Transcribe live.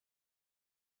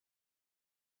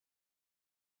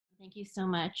Thank you so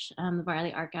much, the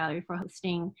Barley Art Gallery, for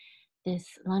hosting this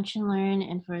Lunch and Learn,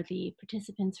 and for the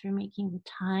participants for making the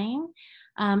time.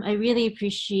 I really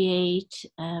appreciate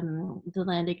the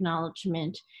land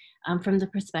acknowledgement from the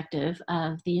perspective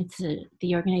of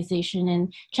the organization.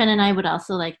 And Chen and I would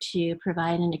also like to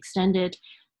provide an extended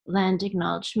land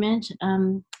acknowledgement.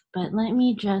 But let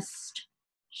me just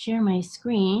share my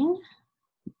screen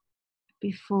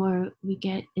before we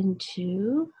get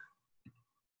into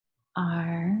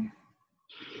our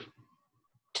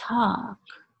talk.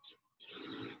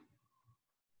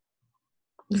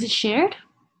 Is it shared?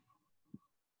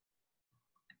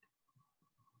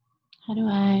 How do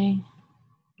I?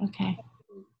 Okay.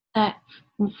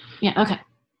 Yeah, okay.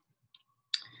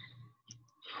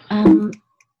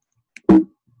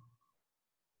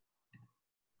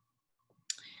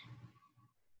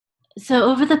 So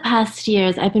over the past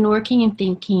years, I've been working and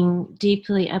thinking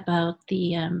deeply about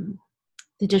the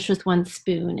dish with one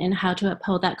spoon and how to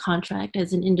uphold that contract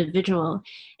as an individual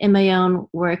in my own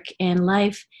work and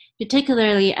life,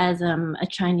 particularly as a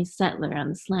Chinese settler on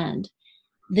this land.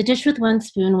 The dish with one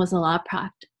spoon was a law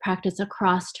practice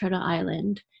across Turtle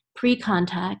Island,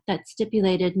 pre-contact, that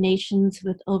stipulated nations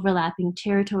with overlapping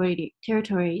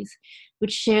territories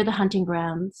would share the hunting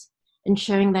grounds,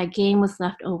 ensuring that game was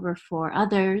left over for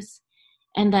others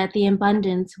and that the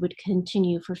abundance would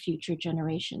continue for future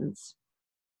generations.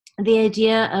 The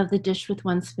idea of the dish with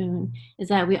one spoon is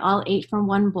that we all ate from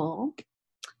one bowl.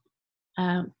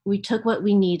 We took what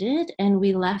we needed and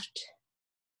we left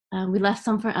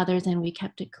some for others, and we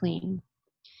kept it clean.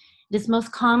 It is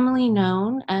most commonly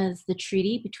known as the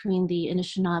treaty between the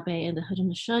Anishinaabe and the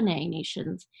Haudenosaunee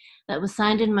nations that was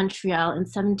signed in Montreal in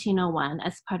 1701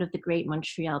 as part of the Great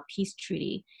Montreal Peace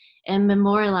Treaty and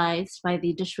memorialized by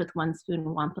the Dish with One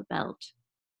Spoon Wampa Belt.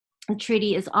 The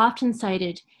treaty is often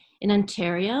cited in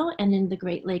Ontario and in the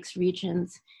Great Lakes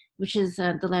regions, which is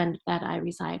the land that I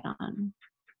reside on.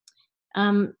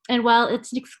 And while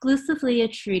it's exclusively a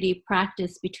treaty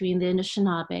practiced between the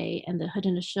Anishinaabe and the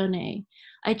Haudenosaunee,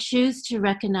 I choose to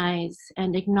recognize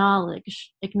and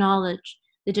acknowledge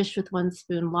the Dish with One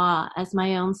Spoon law as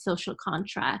my own social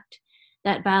contract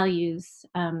that values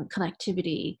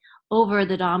collectivity over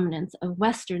the dominance of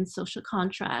Western social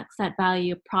contracts that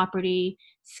value property,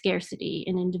 scarcity,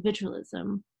 and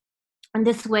individualism. And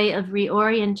this way of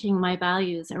reorienting my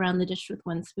values around the dish with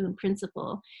one spoon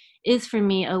principle is for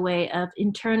me a way of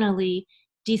internally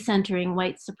decentering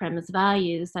white supremacist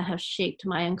values that have shaped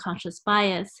my unconscious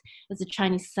bias as a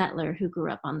Chinese settler who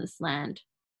grew up on this land.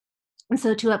 And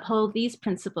so to uphold these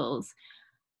principles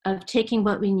of taking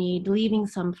what we need, leaving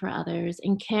some for others,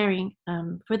 and caring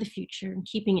for the future and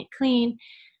keeping it clean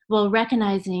while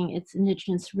recognizing its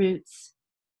indigenous roots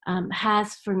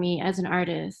has, for me as an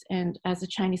artist and as a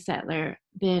Chinese settler,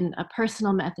 been a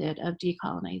personal method of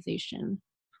decolonization.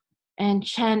 And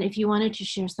Chen, if you wanted to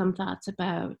share some thoughts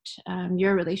about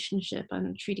your relationship on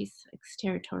the Treaty 6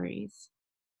 territories,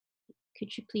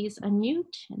 could you please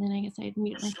unmute? And then I guess I'd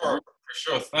mute myself. For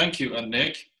sure. Thank you,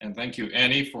 Nick, and thank you,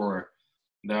 Annie, for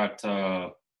that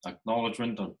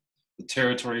acknowledgement of the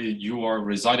territory you are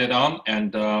resided on.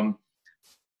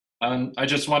 And I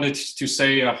just wanted to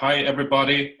say hi,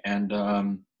 everybody. And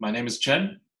my name is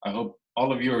Chen. I hope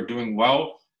all of you are doing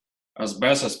well, as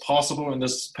best as possible in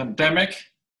this pandemic.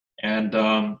 And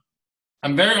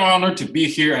I'm very honored to be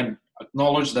here and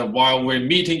acknowledge that while we're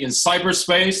meeting in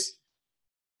cyberspace,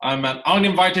 I'm an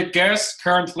uninvited guest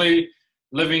currently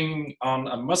living on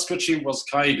a Muskogee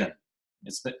Waskaigan.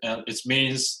 It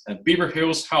means Beaver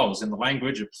Hills House in the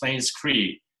language of Plains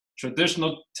Cree,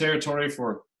 traditional territory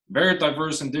for very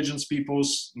diverse indigenous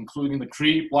peoples, including the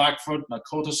Cree, Blackfoot,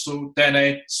 Nakota Sioux,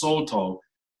 Dene, Saulteaux,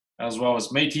 as well as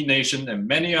Métis Nation and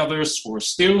many others who are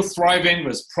still thriving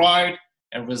with pride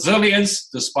and resilience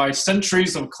despite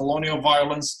centuries of colonial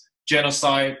violence,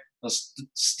 genocide that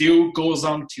still goes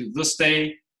on to this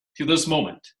day, to this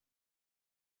moment.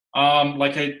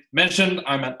 Like I mentioned,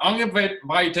 I'm an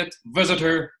uninvited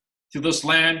visitor to this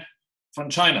land from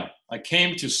China. I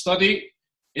came to study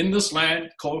in this land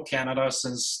called Canada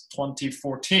since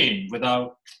 2014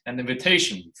 without an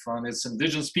invitation from its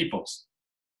indigenous peoples.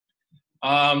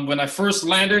 When I first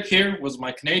landed here with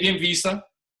my Canadian visa,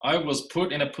 I was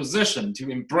put in a position to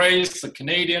embrace the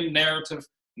Canadian narrative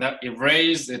that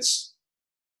erased its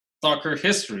darker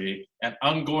history and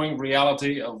ongoing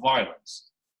reality of violence.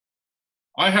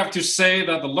 I have to say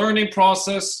that the learning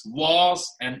process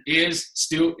was and is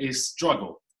still a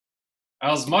struggle.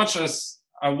 As much as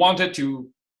I wanted to,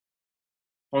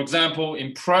 for example,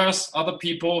 impress other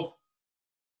people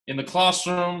in the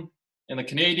classroom in a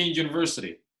Canadian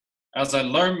university, as I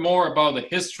learned more about the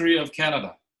history of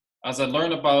Canada, as I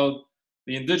learned about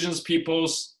the indigenous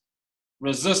peoples'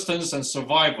 resistance and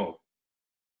survival,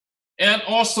 and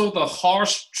also the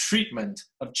harsh treatment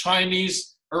of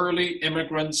Chinese early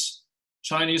immigrants,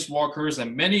 Chinese workers,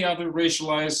 and many other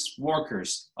racialized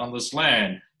workers on this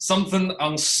land. Something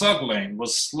unsettling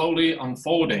was slowly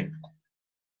unfolding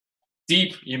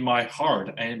deep in my heart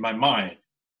and in my mind.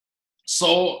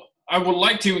 So I would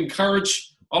like to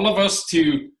encourage all of us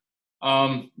to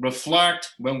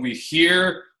reflect when we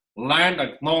hear land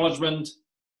acknowledgement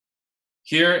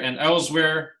here and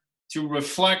elsewhere, to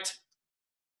reflect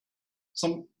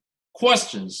some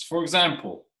questions. For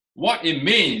example, what it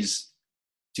means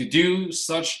to do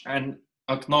such an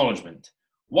acknowledgement.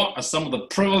 What are some of the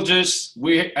privileges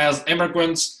we as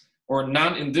immigrants or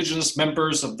non-indigenous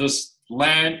members of this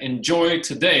land enjoy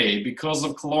today because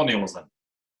of colonialism?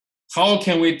 How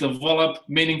can we develop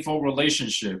meaningful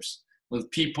relationships with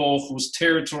people whose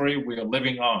territory we are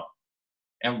living on?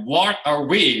 And what are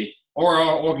we or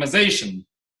our organization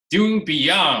doing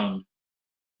beyond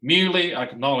merely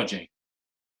acknowledging?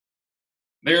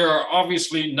 There are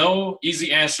obviously no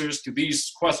easy answers to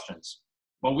these questions,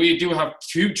 but we do have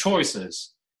two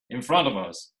choices in front of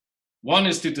us. One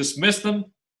is to dismiss them,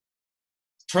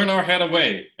 turn our head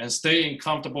away, and stay in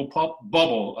comfortable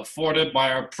bubble afforded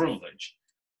by our privilege.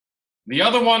 The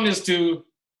other one is to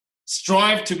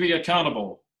strive to be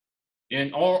accountable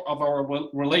in all of our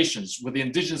relations with the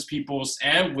indigenous peoples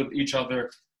and with each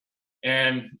other,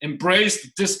 and embrace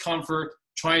the discomfort,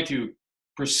 try to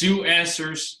pursue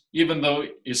answers, even though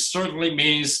it certainly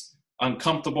means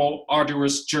uncomfortable,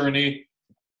 arduous journey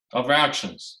of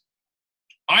actions.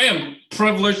 I am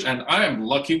privileged and I am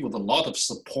lucky with a lot of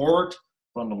support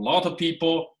from a lot of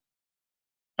people.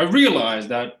 I realize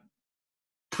that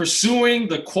pursuing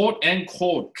the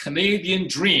quote-unquote Canadian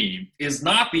dream is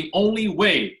not the only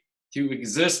way to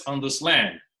exist on this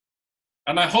land.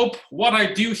 And I hope what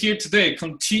I do here today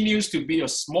continues to be a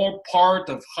small part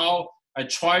of how I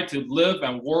try to live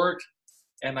and work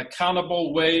in an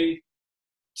accountable way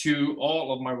to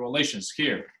all of my relations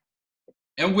here.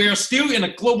 And we are still in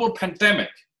a global pandemic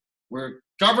where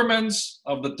governments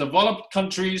of the developed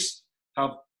countries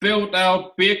have built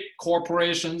out big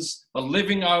corporations, are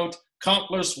living out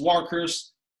countless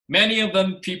workers, many of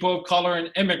them people of color and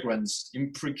immigrants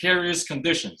in precarious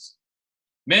conditions.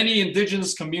 Many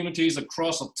indigenous communities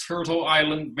across Turtle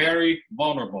Island very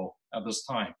vulnerable at this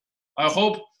time. I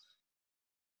hope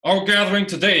our gathering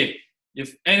today,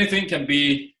 if anything, can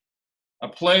be a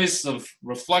place of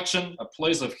reflection, a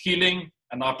place of healing,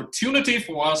 an opportunity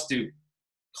for us to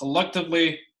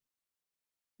collectively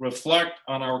reflect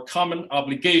on our common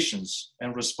obligations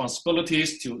and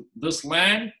responsibilities to this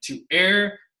land, to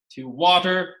air, to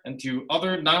water, and to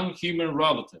other non-human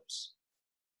relatives.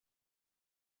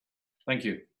 Thank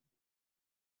you.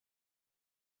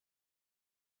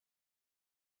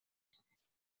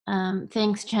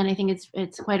 Thanks, Chen. I think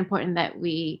it's quite important that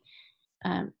we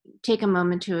take a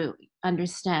moment to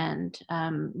understand,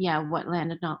 what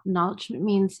land acknowledgement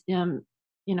means in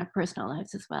our personal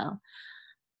lives as well.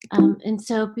 And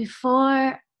so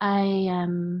before I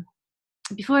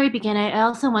begin, I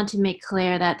also want to make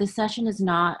clear that this session is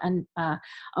not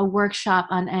a workshop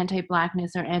on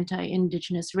anti-Blackness or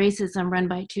anti-Indigenous racism run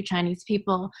by two Chinese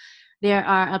people. There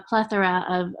are a plethora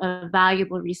of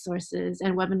valuable resources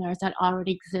and webinars that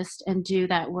already exist and do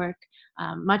that work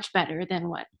much better than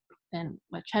what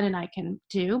Chen and I can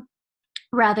do.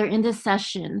 Rather, in this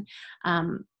session,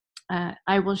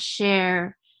 I will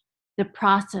share the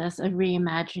process of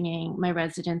reimagining my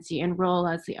residency and role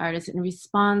as the artist in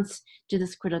response to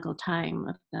this critical time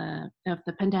of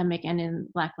the pandemic and in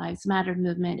Black Lives Matter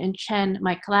movement. And Chen,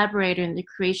 my collaborator in the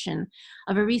creation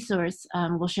of a resource,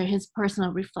 will share his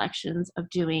personal reflections of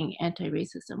doing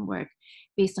anti-racism work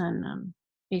based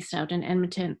out in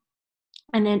Edmonton.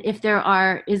 And then if there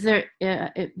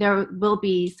will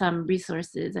be some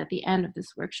resources at the end of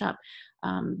this workshop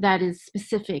that is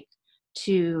specific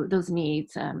to those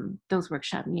needs, those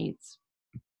workshop needs.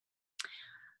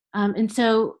 And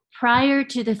so prior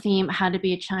to the theme, how to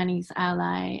be a Chinese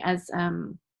ally, as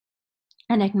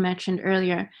Anik mentioned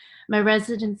earlier, my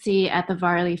residency at the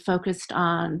Varley focused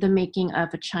on the making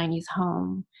of a Chinese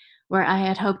home, where I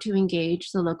had hoped to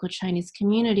engage the local Chinese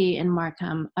community in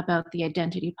Markham about the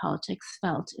identity politics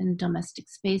felt in domestic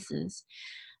spaces.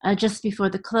 Just before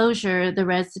the closure, the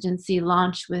residency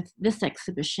launched with this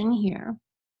exhibition here,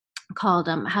 called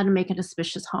How to Make an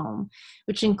Auspicious Home,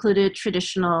 which included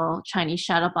traditional Chinese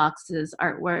shadow boxes,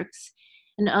 artworks,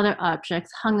 and other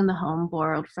objects hung in the home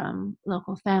borrowed from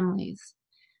local families.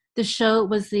 The show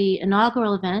was the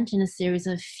inaugural event in a series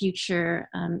of future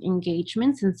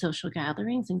engagements and social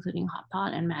gatherings, including Hot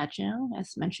Pot and Mahjong,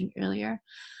 as mentioned earlier.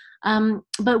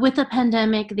 But with the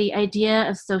pandemic, the idea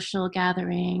of social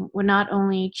gathering would not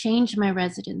only change my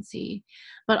residency,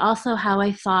 but also how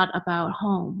I thought about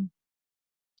home.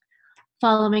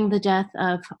 Following the death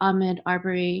of Ahmaud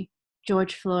Arbery,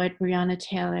 George Floyd, Breonna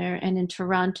Taylor, and in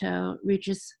Toronto,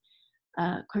 Regis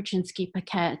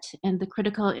Korchinski-Paquette, and the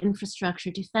Critical Infrastructure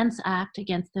Defense Act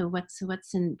against the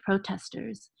Wet'suwet'en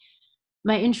protesters,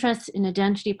 my interest in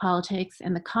identity politics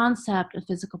and the concept of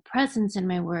physical presence in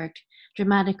my work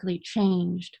dramatically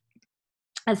changed.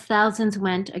 As thousands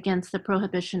went against the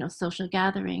prohibition of social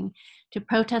gathering to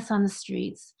protest on the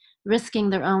streets, risking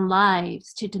their own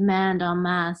lives to demand en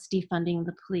masse defunding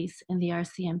the police and the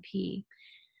RCMP.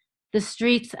 The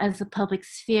streets as the public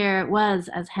sphere was,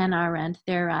 as Hannah Arendt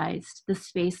theorized, the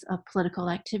space of political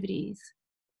activities.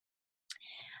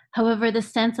 However, the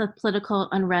sense of political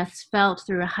unrest felt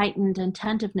through a heightened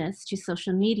attentiveness to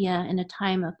social media in a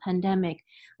time of pandemic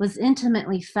was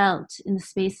intimately felt in the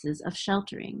spaces of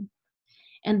sheltering.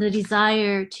 And the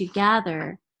desire to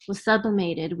gather was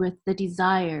sublimated with the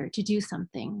desire to do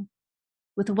something,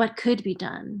 with what could be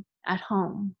done at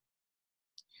home.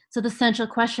 So the central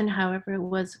question, however,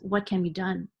 was what can be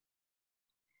done?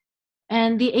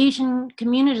 And the Asian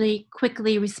community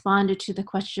quickly responded to the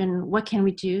question, what can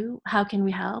we do? How can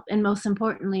we help? And most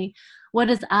importantly, what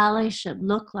does allyship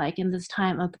look like in this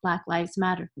time of the Black Lives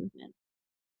Matter movement?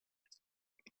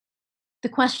 The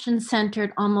question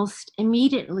centered almost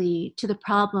immediately to the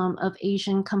problem of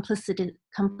Asian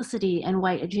complicity and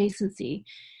white adjacency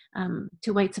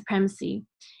to white supremacy,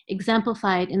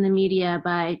 exemplified in the media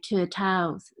by Tua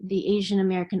Tao, the Asian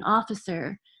American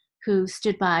officer who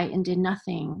stood by and did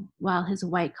nothing while his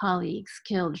white colleagues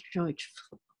killed George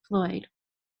Floyd.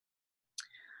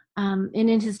 And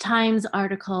in his Times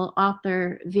article,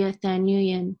 author Viet Thanh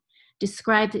Nguyen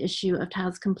described the issue of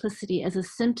Tao's complicity as a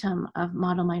symptom of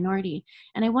model minority.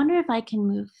 And I wonder if I can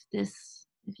move this,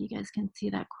 if you guys can see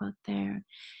that quote there.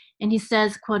 And he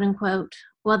says, quote unquote,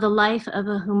 while the life of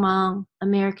a Hmong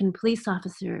American police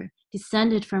officer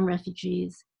descended from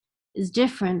refugees is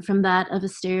different from that of a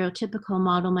stereotypical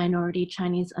model minority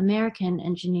Chinese American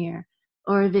engineer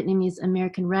or a Vietnamese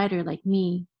American writer like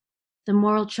me, the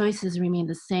moral choices remain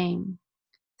the same: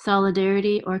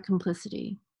 solidarity or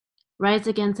complicity, rise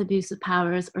against abuse of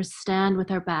powers, or stand with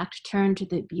our back turned to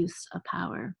the abuse of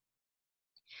power.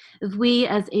 If we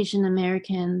as Asian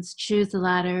Americans choose the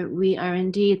latter, we are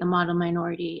indeed the model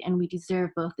minority, and we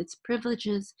deserve both its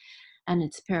privileges and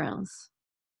its perils.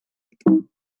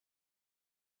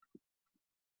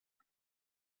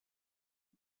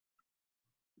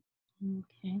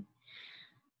 Okay.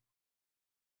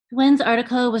 Wynn's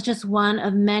article was just one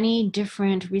of many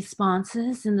different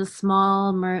responses in the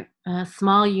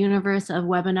small universe of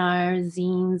webinars,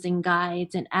 zines, and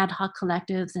guides, and ad hoc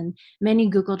collectives, and many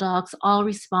Google Docs, all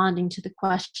responding to the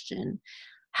question,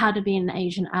 how to be an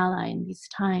Asian ally in these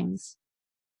times.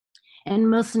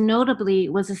 And most notably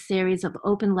was a series of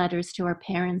open letters to our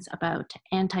parents about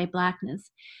anti-Blackness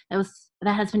that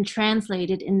has been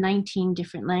translated in 19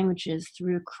 different languages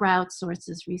through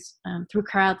crowdsourcing.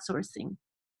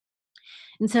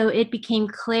 And so it became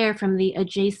clear from the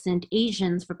adjacent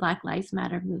Asians for Black Lives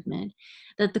Matter movement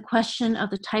that the question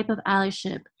of the type of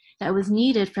allyship that was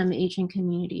needed from the Asian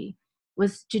community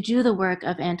was to do the work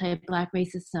of anti-Black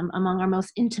racism among our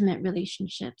most intimate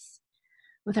relationships,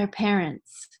 with our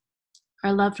parents,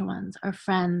 our loved ones, our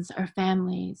friends, our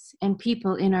families, and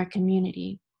people in our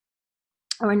community.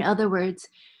 Or in other words,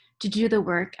 to do the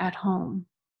work at home.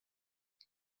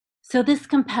 So this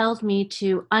compelled me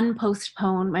to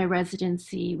unpostpone my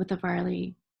residency with the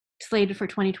Varley, slated for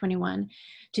 2021,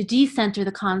 to decenter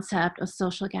the concept of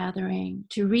social gathering,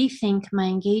 to rethink my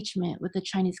engagement with the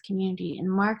Chinese community in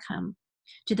Markham,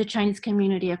 to the Chinese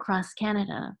community across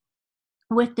Canada,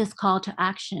 with this call to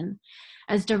action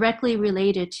as directly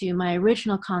related to my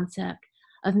original concept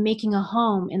of making a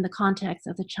home in the context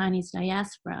of the Chinese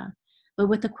diaspora, but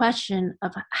with the question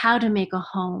of how to make a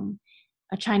home,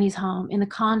 a Chinese home, in the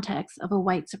context of a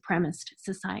white supremacist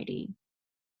society.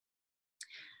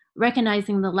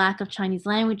 Recognizing the lack of Chinese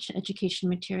language education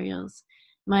materials,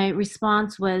 my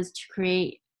response was to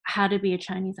create How to Be a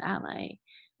Chinese Ally,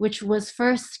 which was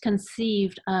first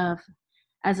conceived of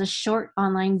as a short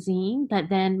online zine that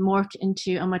then morphed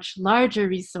into a much larger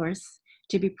resource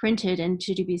to be printed and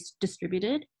to be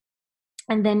distributed,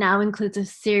 and then now includes a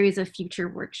series of future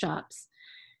workshops.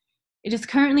 It is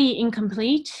currently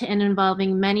incomplete and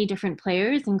involving many different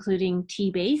players, including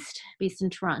Tea-Based, based in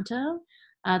Toronto,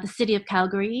 the City of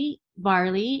Calgary,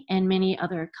 Varley, and many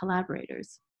other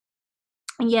collaborators.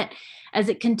 And yet, as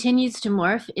it continues to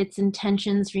morph, its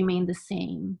intentions remain the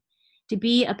same: to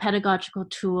be a pedagogical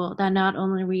tool that not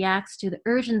only reacts to the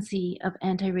urgency of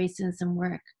anti-racism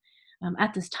work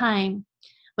at this time,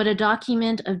 but a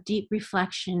document of deep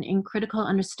reflection and critical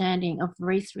understanding of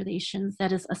race relations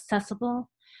that is accessible,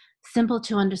 simple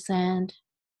to understand,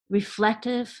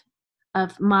 reflective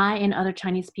of my and other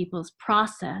Chinese people's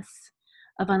process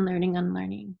of unlearning.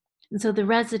 And so the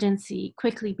residency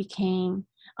quickly became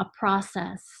a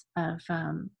process of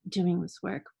doing this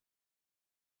work.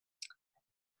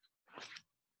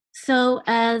 So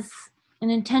as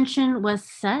an intention was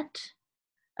set,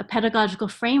 a pedagogical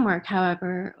framework,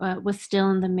 however, was still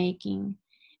in the making.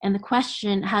 And the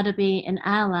question, how to be an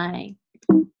ally,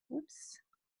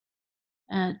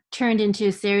 turned into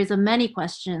a series of many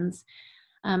questions.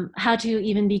 How to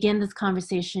even begin this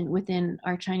conversation within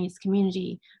our Chinese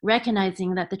community,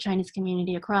 recognizing that the Chinese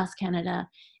community across Canada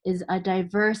is a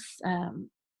diverse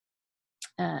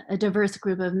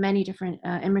group of many different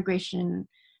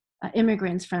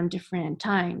immigrants from different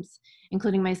times,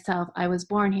 including myself. I was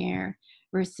born here,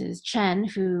 versus Chen,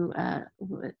 who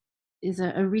is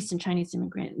a recent Chinese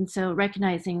immigrant. And so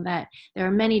recognizing that there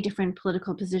are many different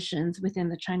political positions within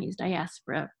the Chinese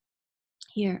diaspora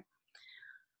here.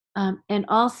 And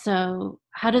also,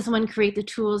 how does one create the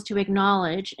tools to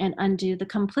acknowledge and undo the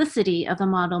complicity of the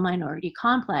model minority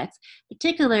complex,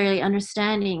 particularly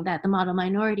understanding that the model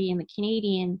minority in the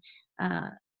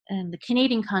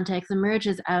Canadian context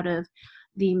emerges out of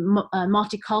the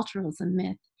multiculturalism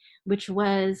myth, which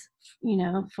was,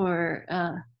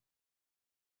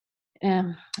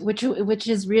 which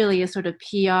is really a sort of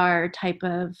PR type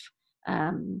of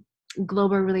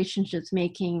global relationships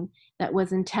making that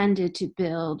was intended to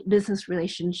build business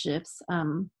relationships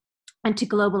and to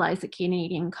globalize the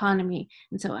Canadian economy.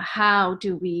 And so how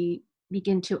do we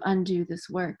begin to undo this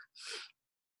work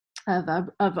of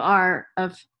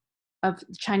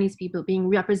Chinese people being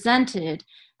represented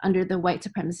under the white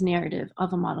supremacist narrative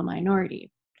of a model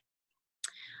minority?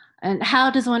 And how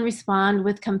does one respond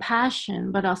with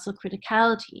compassion, but also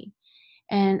criticality?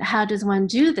 And how does one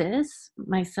do this,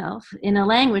 myself, in a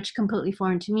language completely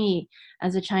foreign to me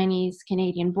as a Chinese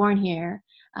Canadian born here?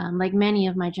 Like many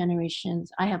of my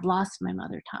generations, I have lost my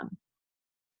mother tongue.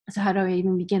 So how do I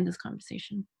even begin this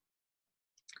conversation?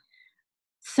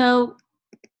 So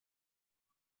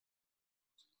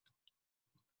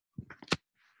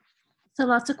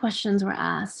lots of questions were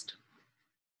asked.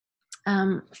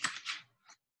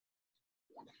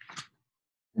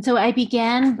 So I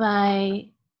began by,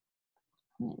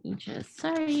 let me just,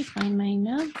 find my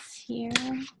notes here.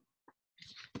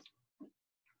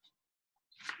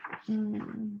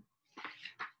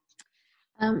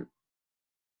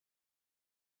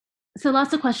 So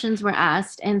lots of questions were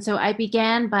asked. And so I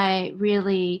began by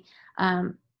really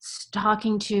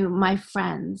talking to my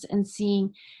friends and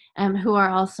seeing who are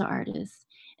also artists,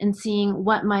 and seeing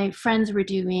what my friends were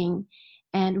doing,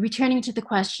 and returning to the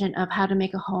question of how to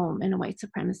make a home in a white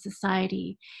supremacist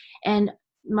society. And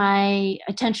my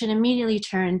attention immediately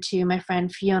turned to my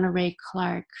friend Fiona Ray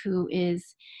Clark, who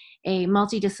is a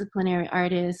multidisciplinary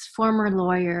artist, former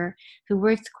lawyer, who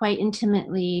works quite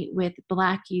intimately with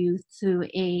Black youth through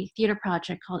a theater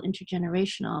project called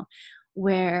Intergenerational,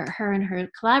 where her and her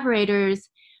collaborators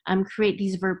create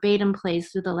these verbatim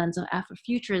plays through the lens of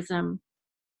Afrofuturism,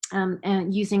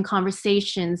 and using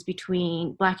conversations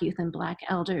between Black youth and Black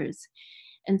elders.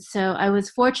 And so I was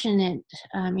fortunate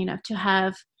enough to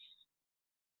have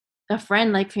a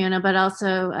friend like Fiona, but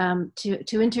also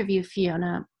to interview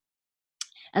Fiona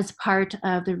as part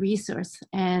of the resource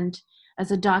and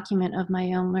as a document of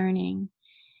my own learning.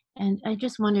 And I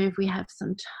just wonder if we have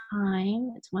some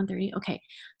time. It's 1:30. Okay,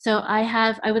 so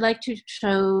I would like to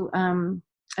show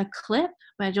a clip,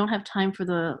 but I don't have time for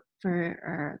the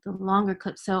longer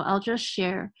clip. So I'll just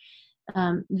share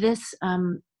this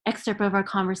excerpt of our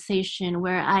conversation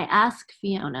where I ask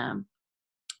Fiona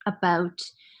about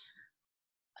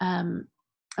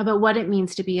what it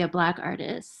means to be a Black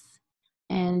artist,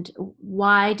 and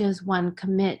why does one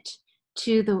commit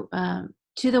to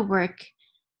the work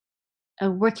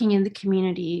of working in the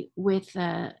community with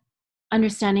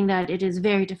understanding that it is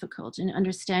very difficult, and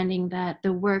understanding that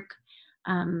the work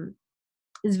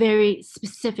is very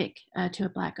specific to a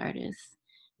Black artist.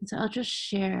 And so I'll just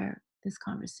share this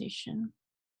conversation.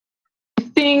 I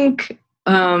think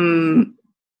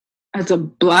as a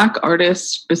Black artist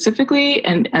specifically,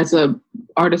 and as a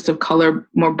artist of color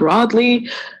more broadly,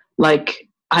 like,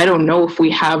 I don't know if we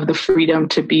have the freedom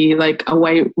to be like a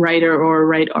white writer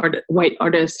or a white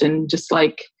artist and just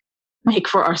like make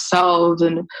for ourselves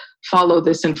and follow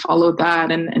this and follow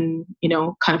that, and you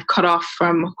know, kind of cut off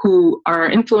from who our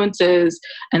influence is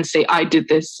and say, I did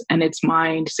this and it's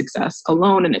my success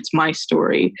alone and it's my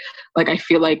story. Like, I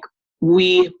feel like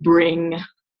we bring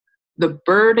the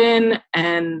burden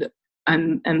and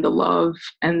the love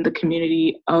and the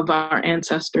community of our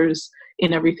ancestors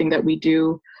in everything that we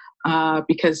do,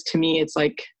 because to me it's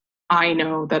like, I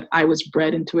know that I was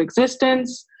bred into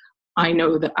existence. I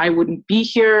know that I wouldn't be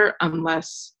here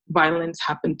unless violence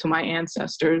happened to my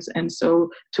ancestors. And so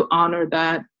to honor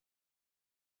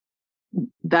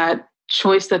that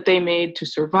choice that they made to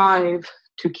survive,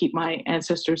 to keep my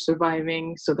ancestors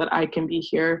surviving so that I can be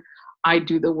here, I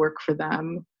do the work for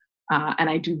them. And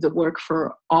I do the work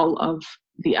for all of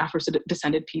the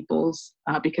Afro-descended peoples,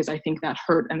 because I think that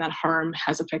hurt and that harm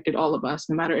has affected all of us,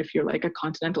 no matter if you're like a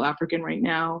continental African right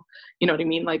now, you know what I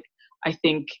mean? Like, I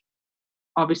think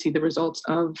obviously the results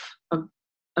of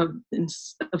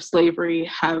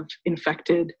slavery have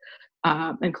infected,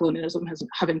 and colonialism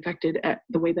have infected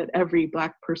the way that every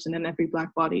Black person and every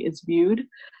Black body is viewed.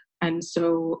 And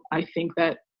so I think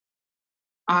that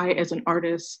I, as an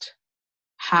artist,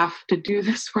 have to do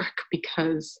this work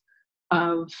because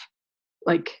of,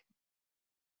 like,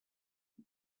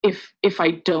 if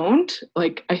I don't,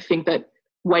 like, I think that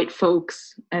white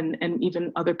folks and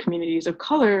even other communities of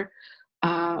color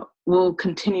will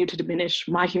continue to diminish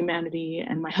my humanity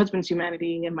and my husband's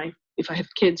humanity and my, if I have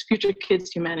kids, future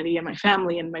kids' humanity, and my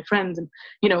family and my friends. And,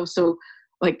 you know, so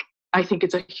like, I think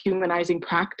it's a humanizing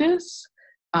practice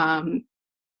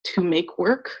to make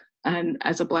work and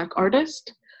as a Black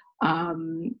artist.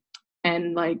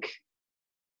 And like,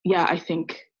 yeah, I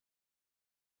think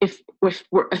if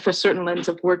a certain lens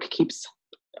of work keeps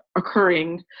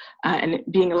occurring and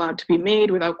it being allowed to be made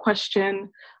without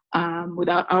question,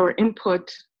 without our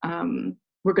input,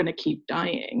 we're going to keep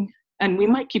dying. And we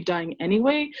might keep dying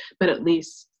anyway, but at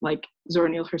least, like Zora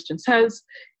Neale Hurston says,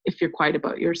 if you're quiet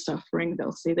about your suffering,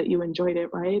 they'll say that you enjoyed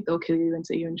it, right? They'll kill you and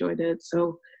say you enjoyed it.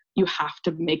 So you have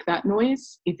to make that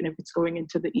noise, even if it's going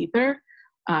into the ether,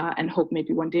 and hope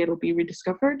maybe one day it'll be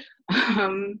rediscovered.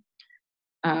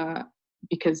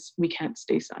 Because we can't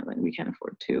stay silent. We can't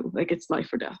afford to. Like, it's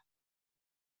life or death.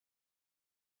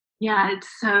 Yeah, it's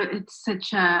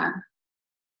such a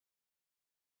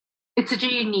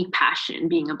unique passion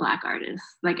being a Black artist.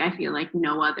 Like, I feel like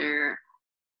no other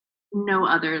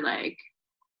like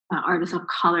artists of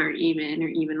color even, or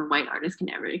even a white artist,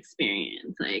 can ever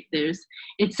experience. Like, it's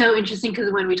so interesting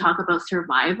because when we talk about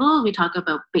survival, we talk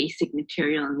about basic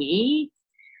material needs,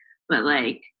 but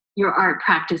like, your art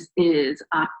practice is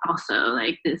also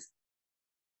like this,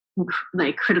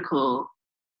 like, critical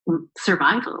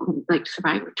survival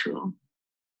tool.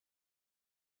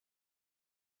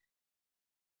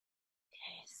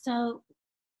 Okay, so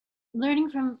learning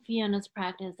from Fiona's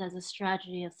practice as a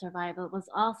strategy of survival was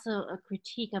also a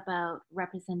critique about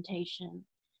representation,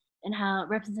 and how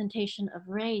representation of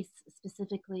race,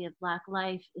 specifically of Black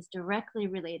life, is directly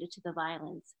related to the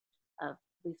violence of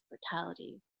police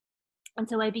brutality. And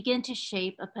so I begin to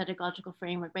shape a pedagogical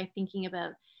framework by thinking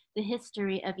about the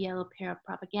history of yellow peril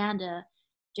propaganda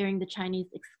during the Chinese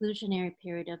exclusionary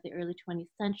period of the early 20th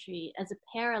century as a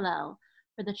parallel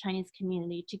for the Chinese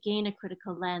community to gain a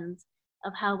critical lens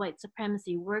of how white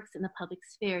supremacy works in the public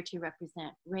sphere to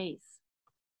represent race.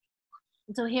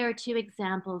 And so here are two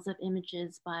examples of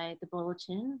images by the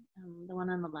Bulletin, the one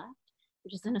on the left,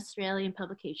 which is an Australian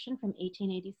publication from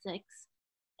 1886,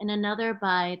 and another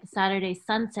by the Saturday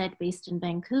Sunset, based in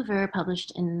Vancouver,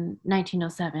 published in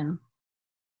 1907.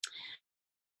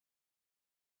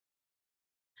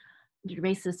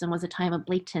 Racism was a time of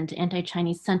blatant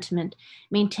anti-Chinese sentiment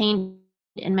maintained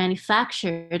and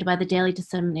manufactured by the daily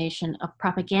dissemination of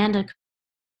propaganda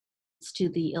to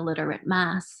the illiterate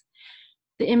mass.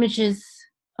 The images,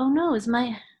 oh no, is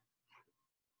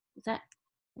that,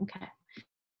 okay.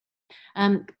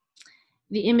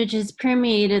 The images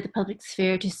permeated the public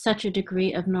sphere to such a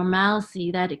degree of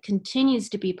normalcy that it continues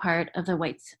to be part of the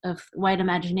white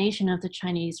imagination of the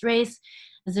Chinese race,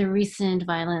 as the recent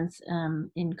violence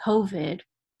in COVID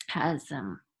has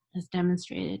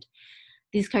demonstrated.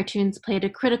 These cartoons played a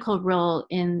critical role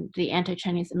in the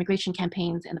anti-Chinese immigration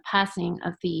campaigns and the passing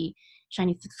of the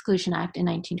Chinese Exclusion Act in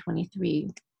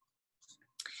 1923.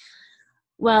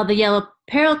 While the yellow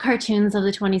peril cartoons of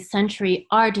the 20th century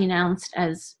are denounced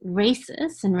as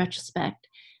racist in retrospect,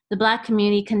 the Black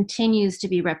community continues to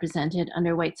be represented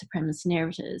under white supremacist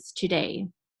narratives today.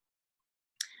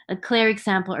 A clear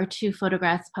example are two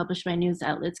photographs published by news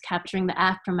outlets capturing the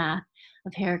aftermath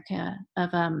of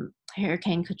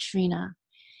Hurricane Katrina.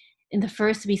 In the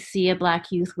first, we see a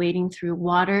Black youth wading through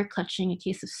water, clutching a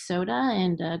case of soda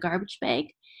and a garbage bag.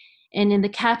 And in the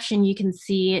caption, you can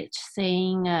see it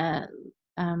saying,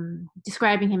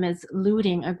 describing him as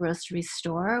looting a grocery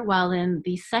store, while in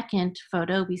the second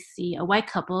photo, we see a white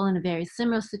couple in a very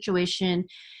similar situation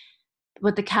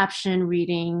with the caption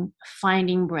reading,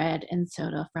 finding bread and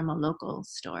soda from a local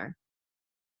store.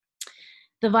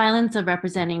 The violence of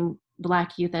representing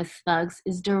Black youth as thugs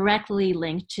is directly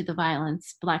linked to the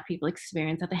violence Black people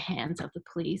experience at the hands of the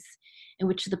police, in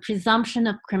which the presumption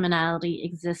of criminality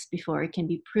exists before it can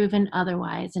be proven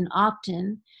otherwise, and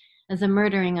often, as the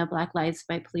murdering of Black lives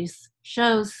by police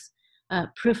shows,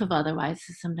 proof of otherwise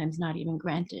is sometimes not even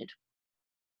granted.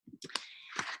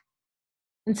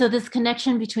 And so this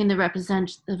connection between the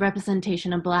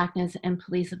representation of Blackness and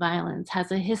police violence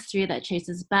has a history that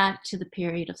traces back to the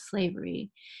period of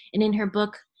slavery. And in her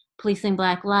book, Policing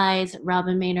Black Lives,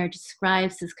 Robin Maynard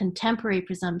describes this contemporary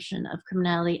presumption of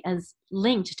criminality as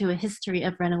linked to a history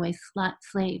of runaway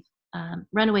slave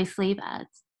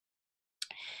ads.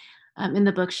 In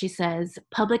the book, she says,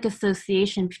 public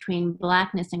association between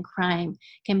Blackness and crime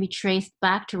can be traced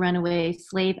back to runaway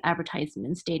slave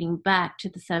advertisements dating back to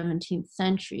the 17th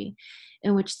century,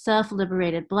 in which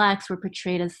self-liberated Blacks were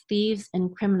portrayed as thieves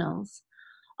and criminals.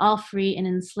 All free and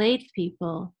enslaved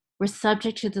people were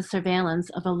subject to the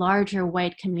surveillance of a larger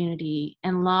white community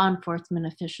and law enforcement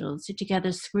officials who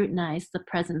together scrutinized the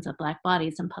presence of Black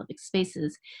bodies in public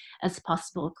spaces as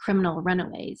possible criminal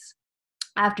runaways.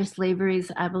 After slavery's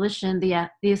abolition, the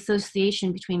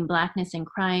association between Blackness and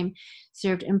crime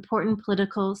served important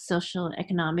political, social,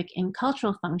 economic, and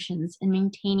cultural functions in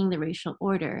maintaining the racial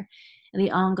order and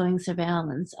the ongoing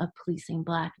surveillance of policing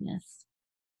Blackness,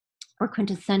 were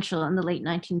quintessential in the late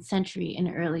 19th century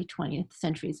and early 20th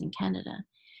centuries in Canada.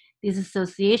 These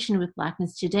associations with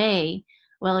Blackness today,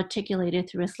 well articulated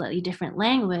through a slightly different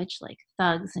language, like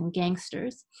thugs and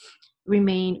gangsters,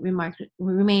 remain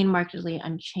markedly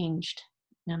unchanged.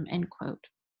 End quote.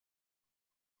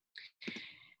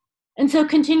 And so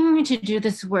continuing to do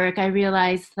this work, I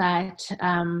realized that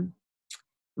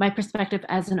my perspective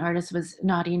as an artist was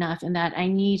not enough, and that I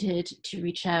needed to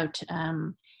reach out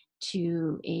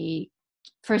to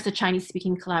first a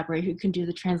Chinese-speaking collaborator who can do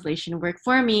the translation work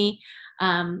for me,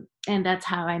 and that's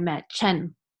how I met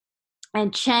Chen.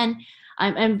 And Chen,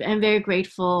 I'm very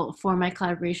grateful for my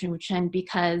collaboration with Chen,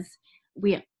 because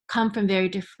we come from very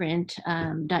different,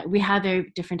 we have very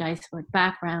different diasporic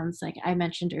backgrounds. Like I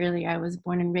mentioned earlier, I was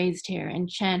born and raised here, and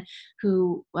Chen,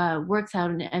 who works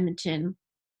out in Edmonton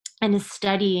and is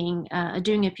studying,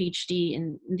 doing a PhD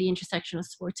in the intersection of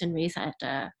sports and race has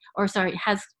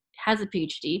a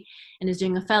PhD and is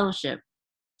doing a fellowship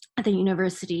at the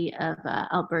University of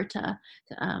Alberta,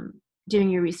 doing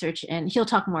your research, and he'll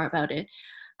talk more about it.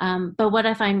 But what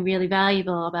I find really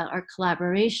valuable about our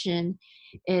collaboration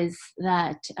is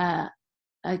that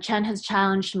Chen has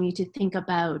challenged me to think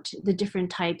about the different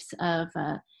types of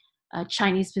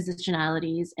Chinese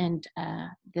positionalities and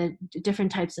the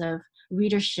different types of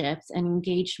readerships and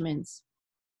engagements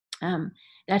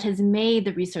that has made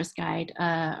the resource guide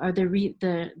or the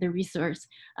resource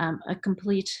a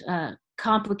complete,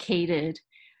 complicated,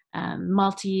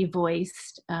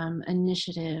 multi-voiced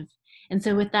initiative. And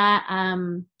so with that,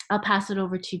 I'll pass it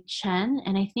over to Chen,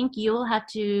 and I think you'll have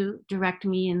to direct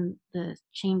me in the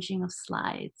changing of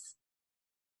slides.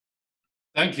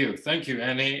 Thank you,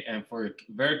 Annie, and for a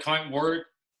very kind word.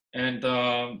 And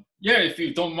yeah, if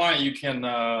you don't mind, you can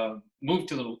move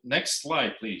to the next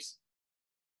slide, please.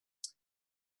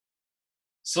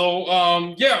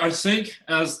 So yeah, I think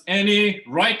as Annie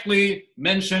rightly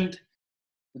mentioned,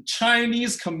 the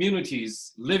Chinese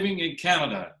communities living in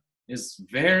Canada is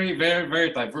very, very,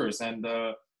 very diverse. And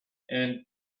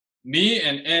me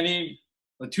and Annie,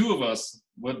 the two of us,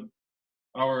 with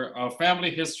our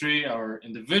family history, our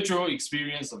individual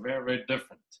experience are very, very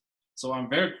different. So I'm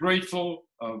very grateful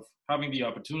of having the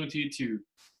opportunity to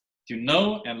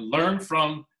know and learn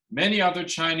from many other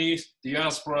Chinese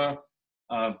diaspora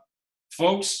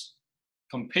folks,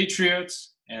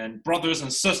 compatriots, and brothers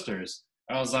and sisters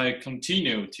as I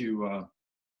continue to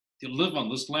live on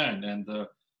this land. And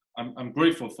I'm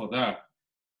grateful for that.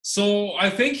 So I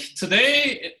think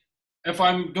today, if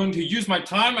I'm going to use my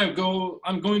time,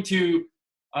 I'm going to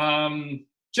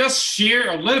just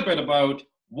share a little bit about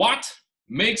what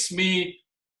makes me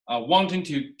wanting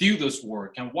to do this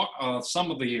work, and what are some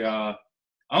of the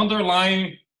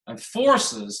underlying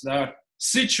forces that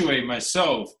situate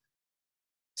myself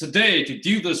today to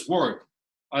do this work.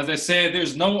 As I say,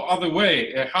 there's no other way.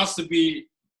 It has to be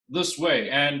this way.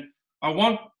 And I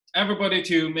want everybody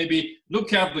to maybe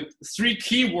look at the three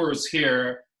keywords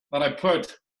here that I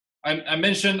put I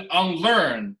mentioned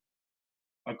unlearn,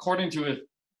 according to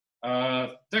a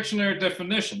dictionary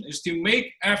definition, is to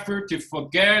make effort to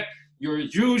forget your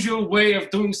usual way of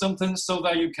doing something so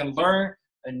that you can learn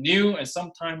a new and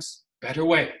sometimes better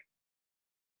way.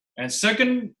 And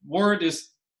second word is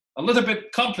a little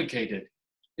bit complicated.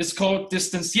 It's called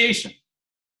distanciation.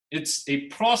 It's a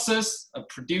process of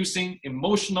producing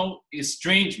emotional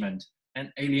estrangement and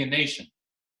alienation.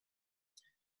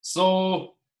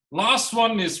 So last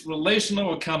one is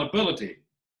relational accountability.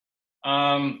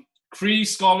 Cree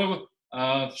scholar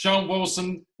Sean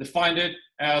Wilson defined it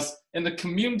as, in the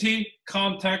community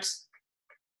context,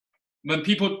 when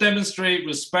people demonstrate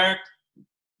respect,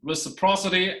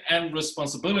 reciprocity, and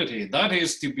responsibility, that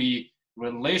is to be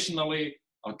relationally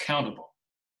accountable.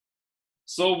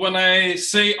 So when I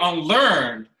say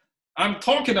unlearn, I'm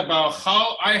talking about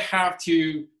how I have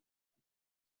to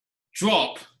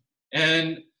drop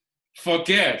and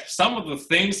forget some of the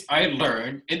things I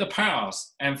learned in the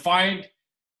past and find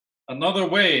another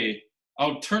way,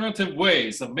 alternative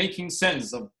ways of making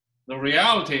sense of the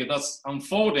reality that's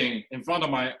unfolding in front of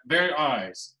my very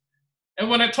eyes. And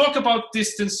when I talk about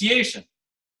distanciation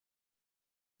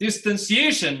is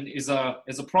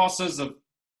a process of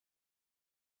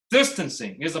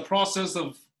distancing, is a process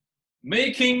of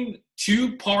making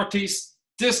two parties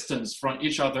distance from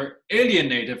each other,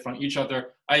 alienated from each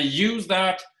other. I use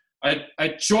that,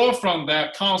 I draw from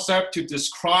that concept to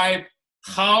describe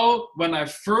how, when I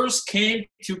first came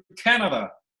to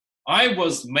Canada, I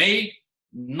was made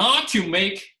not to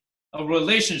make a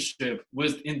relationship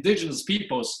with Indigenous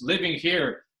peoples living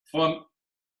here for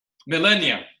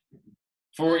millennia,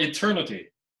 for eternity.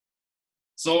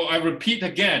 So I repeat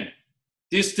again,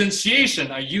 distanciation,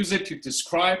 I use it to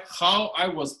describe how I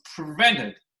was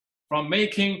prevented from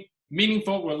making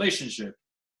meaningful relationship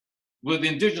with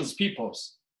Indigenous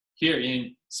peoples here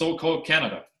in so-called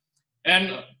Canada.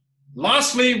 And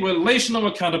lastly, relational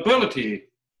accountability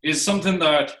is something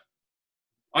that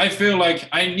I feel like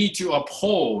I need to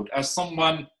uphold as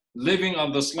someone living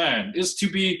on this land, is to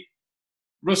be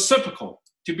reciprocal,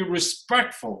 to be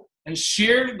respectful, and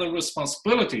share the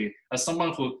responsibility as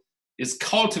someone who is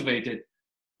cultivated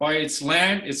by its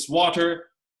land, its water,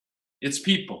 its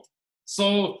people.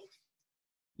 So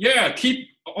yeah, keep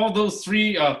all those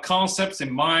three concepts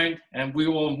in mind, and we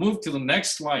will move to the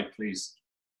next slide, please.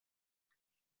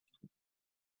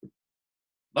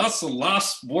 That's the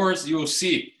last words you'll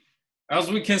see. As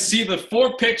we can see, the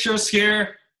four pictures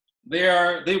here,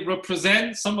 they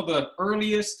represent some of the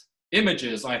earliest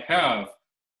images I have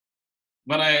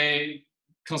when I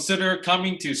consider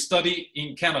coming to study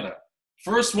in Canada.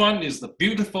 First one is the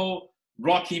beautiful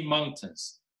Rocky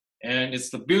Mountains. And it's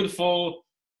the beautiful,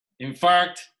 in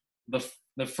fact,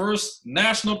 the first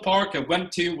national park I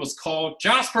went to was called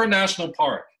Jasper National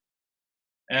Park.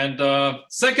 And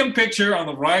second picture on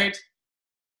the right,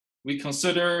 we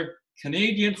consider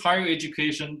Canadian higher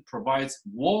education provides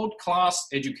world-class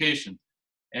education,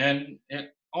 and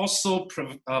it also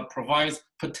provides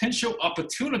potential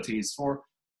opportunities for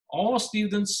all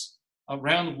students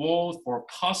around the world for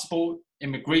possible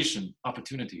immigration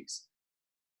opportunities.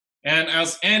 And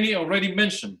as Annie already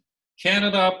mentioned,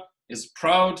 Canada is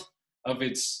proud of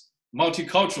its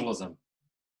multiculturalism.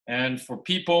 And for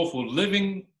people who are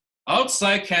living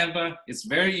outside Canada, it's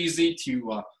very easy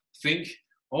to think,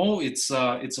 oh, it's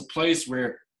a place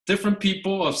where different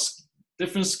people of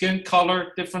different skin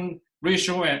color, different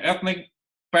racial and ethnic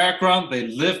background, they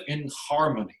live in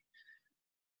harmony.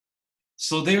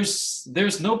 So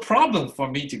there's no problem for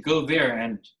me to go there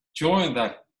and join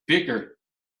that bigger,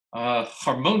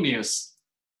 harmonious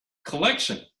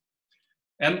collection.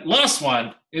 And last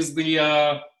one is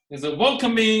a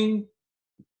welcoming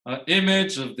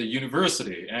image of the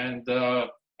university. And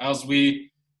as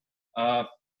we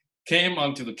came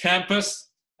onto the campus,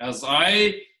 as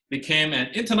I became an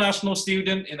international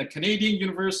student in a Canadian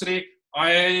university,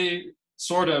 I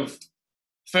sort of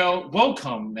felt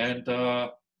welcome, and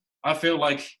I feel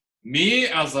like me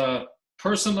as a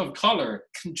person of color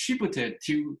contributed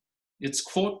to its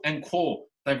quote-unquote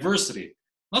diversity.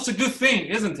 That's a good thing,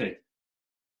 isn't it?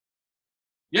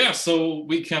 Yeah, so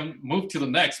we can move to the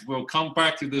next. We'll come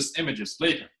back to these images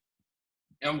later.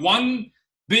 And one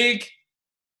big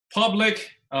public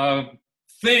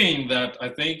thing that I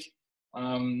think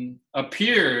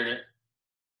appeared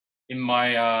in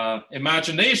my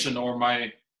imagination or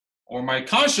my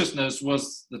consciousness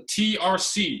was the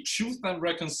TRC, Truth and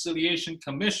Reconciliation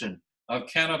Commission of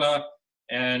Canada,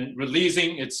 and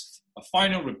releasing its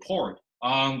final report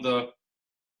on the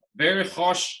very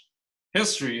harsh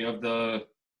history of the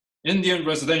Indian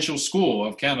Residential School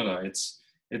of Canada.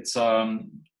 It's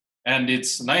and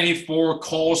its 94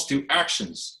 calls to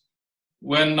actions.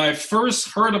 When I first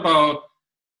heard about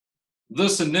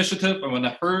this initiative, and when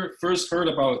I first heard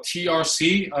about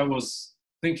TRC, I was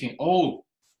thinking, oh,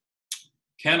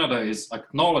 Canada is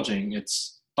acknowledging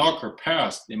its darker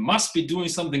past. It must be doing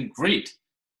something great.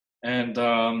 And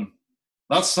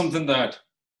that's something that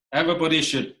everybody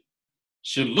should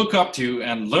look up to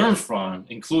and learn from,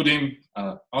 including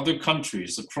other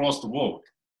countries across the world.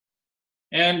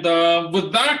 And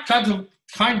with that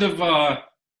kind of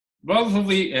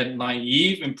relatively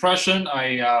naive impression,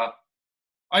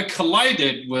 I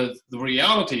collided with the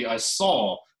reality I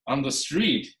saw on the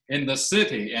street, in the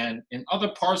city, and in other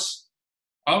parts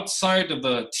outside of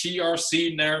the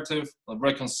TRC narrative, the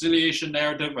reconciliation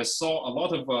narrative. I saw a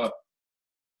lot of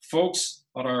folks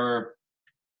that are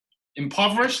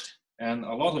impoverished, and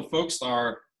a lot of folks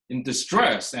are in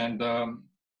distress. And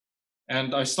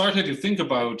I started to think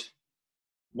about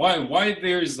why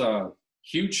there's a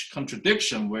huge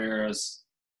contradiction, whereas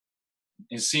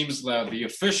it seems that the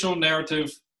official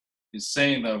narrative is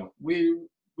saying that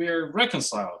we're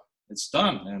reconciled, it's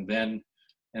done, and then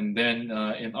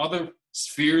in other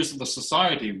spheres of the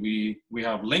society we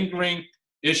have lingering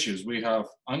issues, we have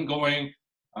ongoing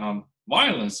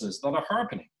violences that are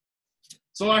happening.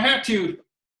 So I had to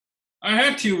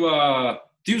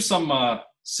do some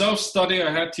self-study.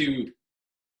 I had to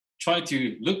try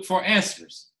to look for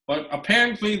answers, but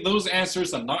apparently those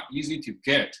answers are not easy to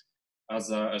get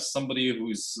as somebody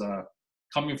who's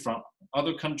coming from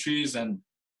other countries, and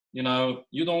you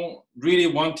don't really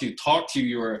want to talk to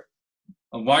your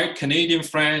white Canadian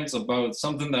friends about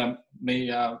something that may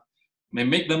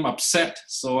make them upset.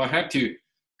 So I had to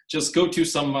just go to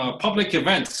some public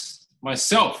events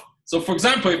myself. So for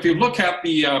example, if you look at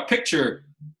the picture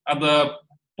at the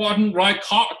bottom right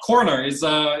corner is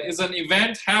an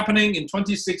event happening in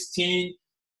 2016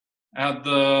 at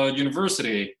the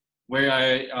university where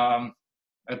I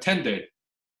attended.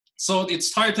 So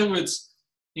its title is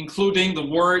including the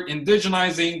word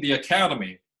indigenizing the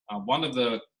academy. One of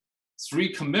the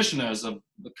 3 commissioners of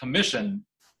the commission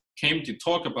came to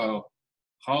talk about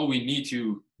how we need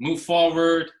to move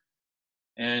forward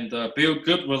and build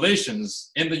good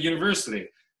relations in the university.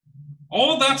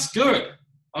 All that's good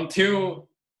until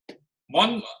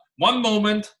one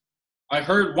moment I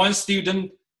heard one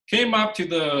student came up to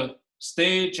the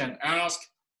stage and asked,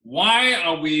 why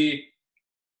are we,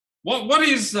 what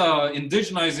is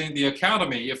indigenizing the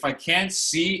academy if I can't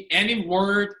see any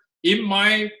word in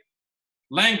my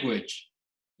language,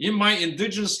 in my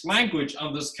indigenous language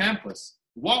on this campus?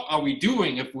 What are we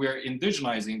doing if we're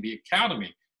indigenizing the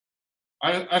academy?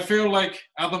 I feel like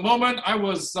at the moment I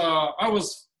was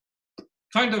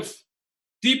kind of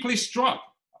deeply struck.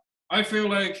 I feel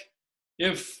like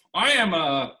if I am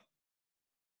a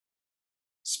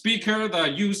speaker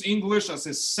that use English as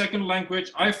his second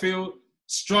language, I feel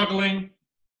struggling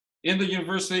in the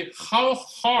university. How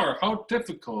hard, how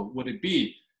difficult would it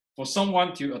be for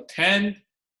someone to attend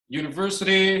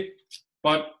university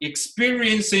but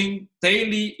experiencing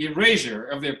daily erasure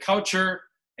of their culture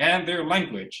and their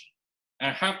language,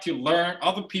 and have to learn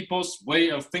other people's way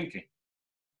of thinking?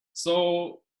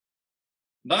 So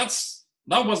that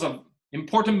was an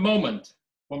important moment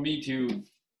for me to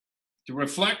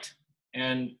reflect,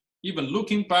 and even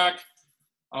looking back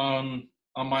on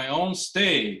my own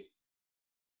stay,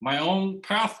 my own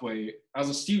pathway as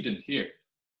a student here.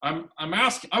 I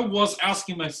was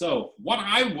asking myself what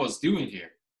I was doing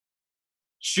here.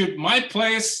 Shouldn't my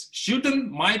place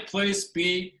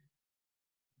be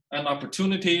an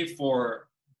opportunity for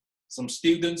some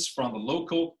students from the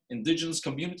local indigenous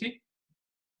community?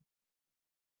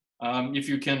 If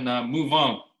you can move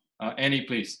on, Annie,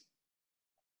 please.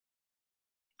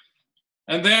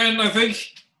 And then I think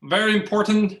very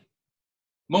important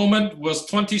moment was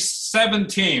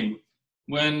 2017,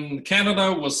 when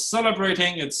Canada was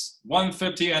celebrating its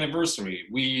 150th anniversary.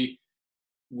 We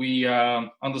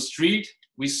on the street,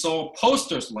 we saw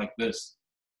posters like this.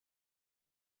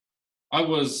 I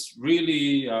was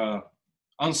really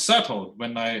unsettled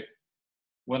when I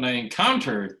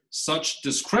encountered such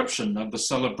description of the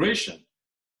celebration.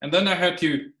 And then I had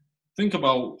to think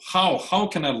about how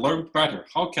can I learn better?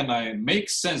 How can I make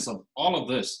sense of all of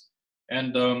this?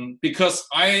 And because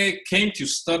I came to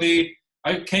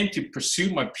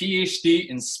pursue my PhD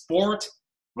in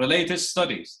sport-related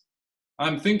studies,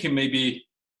 I'm thinking maybe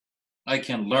I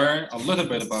can learn a little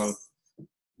bit about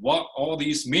what all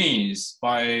these means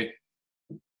by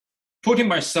putting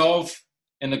myself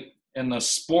in a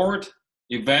sport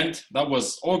event that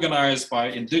was organized by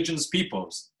indigenous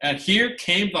peoples. And here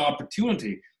came the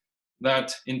opportunity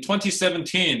that in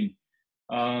 2017,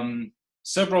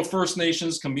 several First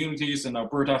Nations communities in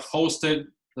Alberta hosted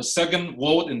the second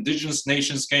World Indigenous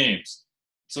Nations Games.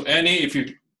 So Annie, if you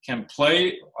can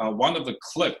play one of the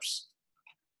clips.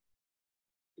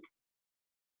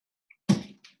 Do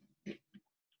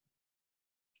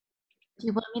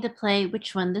you want me to play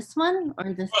which one? This one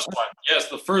or this First one? Yes,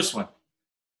 the first one.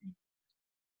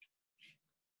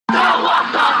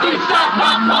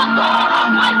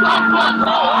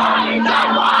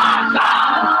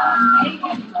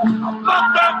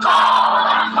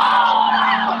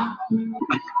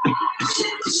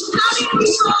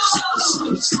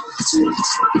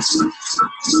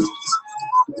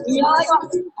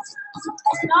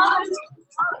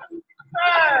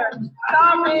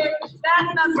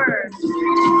 That number.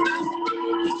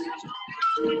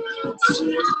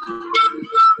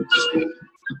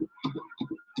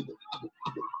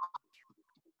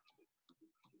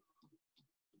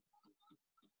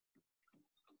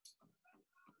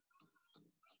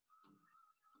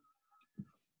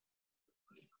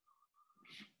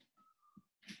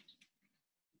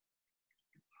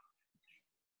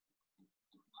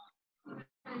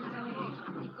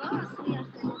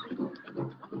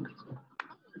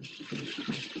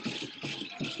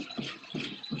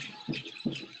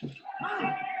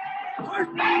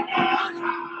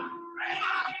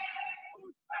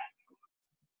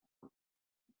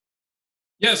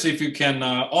 Yes, if you can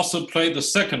also play the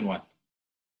second one.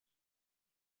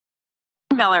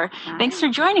 Miller, thanks for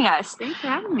joining us. Thanks for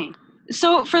having me.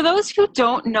 So for those who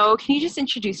don't know, can you just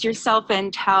introduce yourself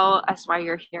and tell us why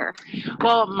you're here?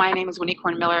 Well, my name is Winnie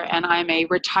Miller, and I'm a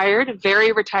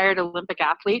very retired Olympic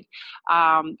athlete.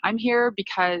 I'm here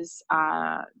because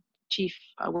Chief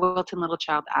Wilton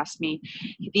Littlechild asked me.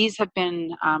 These have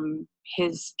been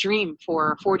his dream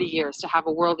for 40 years, to have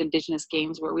a World Indigenous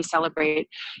Games where we celebrate,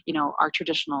 our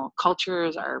traditional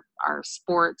cultures, our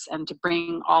sports, and to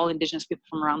bring all Indigenous people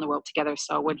from around the world together.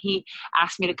 So when he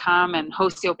asked me to come and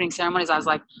host the opening ceremonies, I was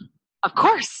like, of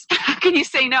course, how can you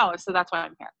say no? So that's why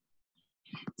I'm here.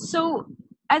 So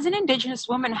as an Indigenous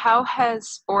woman, how has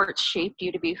sport shaped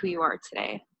you to be who you are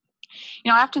today?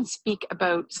 I often speak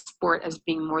about sport as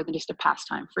being more than just a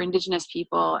pastime. For Indigenous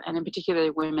people, and in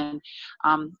particular women,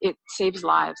 it saves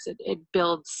lives. It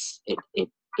builds,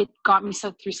 it got me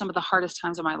through some of the hardest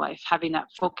times of my life, having that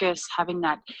focus, having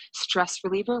that stress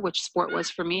reliever, which sport was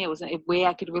for me. It was a way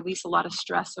I could release a lot of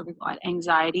stress or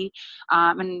anxiety,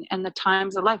 and the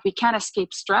times of life. We can't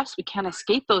escape stress. We can't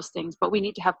escape those things, but we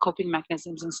need to have coping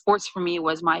mechanisms. And sports for me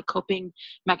was my coping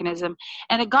mechanism.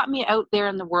 And it got me out there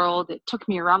in the world. It took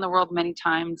me around the world many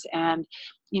times. And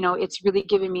it's really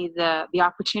given me the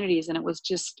opportunities, and it was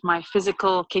just my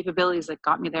physical capabilities that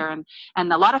got me there,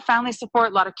 and a lot of family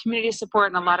support, a lot of community support,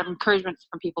 and a lot of encouragement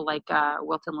from people like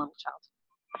Wilton Littlechild.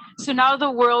 So now the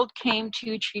world came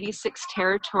to Treaty 6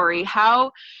 territory.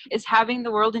 How is having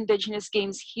the World Indigenous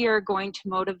Games here going to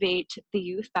motivate the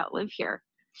youth that live here?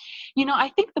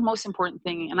 I think the most important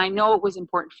thing, and I know it was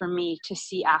important for me, to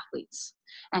see athletes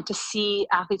and to see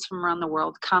athletes from around the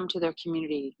world come to their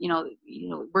community.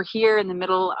 We're here in the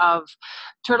middle of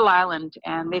Turtle Island,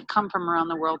 and they've come from around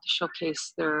the world to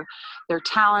showcase their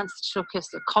talents, to showcase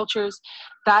their cultures.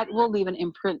 That will leave an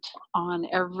imprint on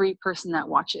every person that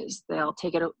watches. They'll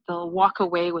walk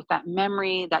away with that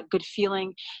memory, that good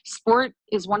feeling. Sport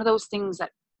is one of those things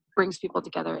that brings people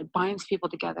together. It binds people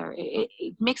together.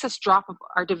 It makes us drop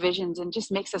our divisions and just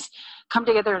makes us come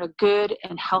together in a good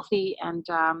and healthy and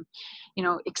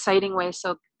exciting way.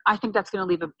 So I think that's going to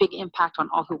leave a big impact on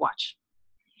all who watch.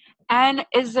 And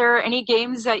is there any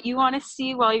games that you want to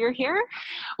see while you're here?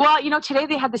 Well, today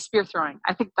they had the spear throwing.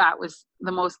 I think that was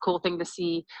the most cool thing to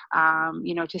see,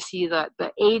 to see the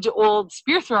age-old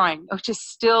spear throwing, which is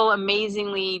still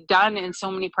amazingly done in so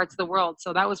many parts of the world.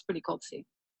 So that was pretty cool to see.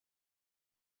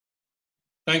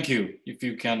 Thank you. If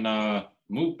you can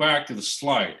move back to the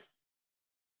slide.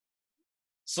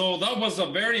 So that was a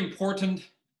very important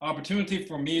opportunity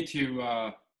for me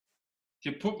to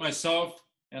put myself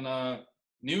in a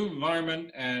new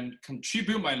environment and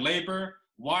contribute my labor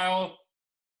while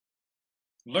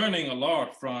learning a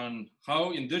lot from how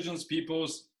Indigenous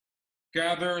peoples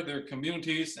gather their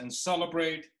communities and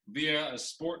celebrate via a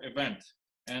sport event.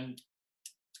 And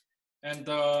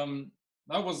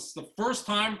that was the first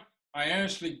time I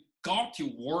actually got to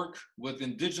work with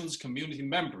Indigenous community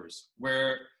members,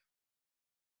 whereas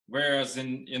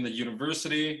in the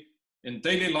university, in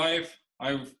daily life,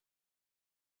 I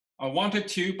wanted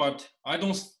to, but I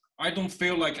don't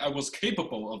feel like I was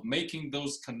capable of making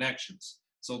those connections.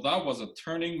 So that was a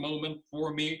turning moment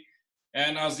for me.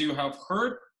 And as you have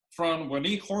heard from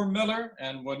Winnie Miller,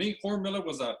 and Winnie Miller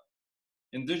was a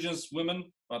Indigenous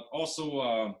woman, but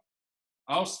also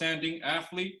outstanding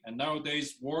athlete and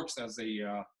nowadays works as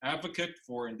a advocate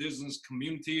for indigenous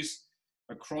communities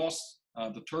across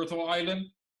the Turtle Island.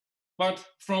 But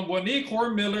from Wonique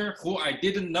Hormiller, who I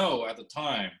didn't know at the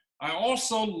time, I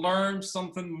also learned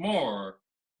something more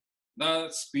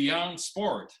that's beyond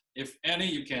sport. If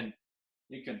any, you can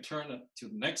turn it to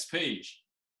the next page.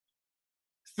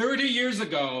 30 years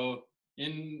ago,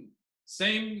 in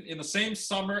the same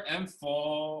summer and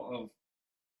fall of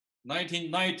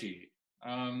 1990,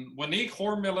 Wonique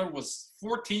Hormiller was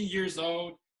 14 years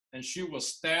old, and she was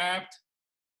stabbed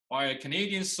by a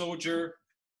Canadian soldier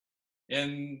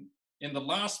in the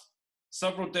last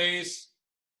several days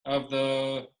of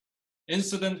the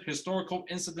historical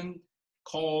incident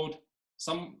called,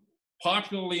 some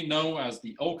popularly known as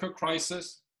the Oka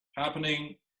Crisis,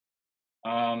 happening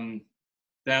down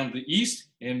the east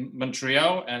in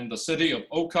Montreal and the city of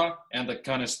Oka and the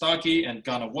Kanesatake and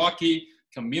Kanawaki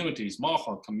communities,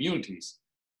 Maha communities.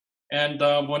 And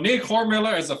Wonique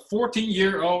Hormiller, as a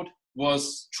 14-year-old,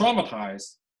 was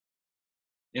traumatized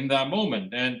in that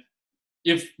moment. And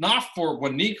if not for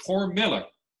Wonique Hormiller,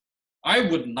 I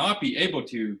would not be able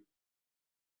to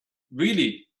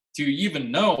really to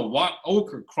even know what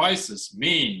Oka Crisis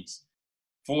means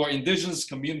for indigenous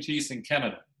communities in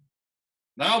Canada.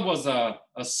 That was an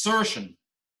assertion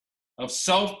of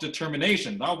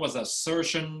self-determination. That was an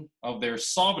assertion of their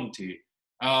sovereignty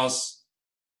as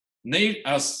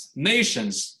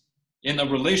nations in a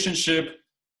relationship,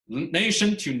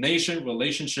 nation-to-nation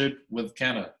relationship with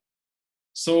Canada.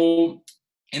 So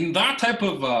in that type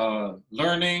of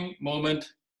learning moment,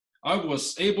 I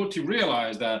was able to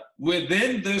realize that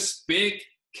within this big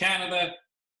Canada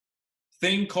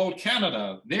thing called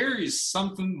Canada, there is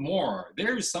something more.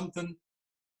 There is something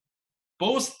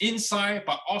both inside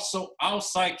but also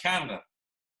outside Canada.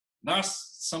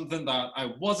 That's something that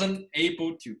I wasn't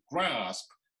able to grasp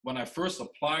when I first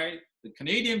applied the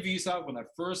Canadian visa, when I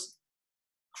first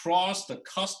crossed the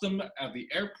custom at the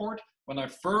airport, when I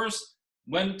first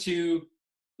went to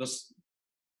the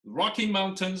Rocky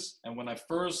Mountains, and when I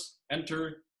first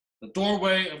entered the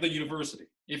doorway of the university.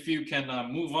 If you can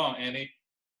move on, Annie.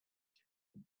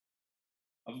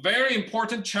 A very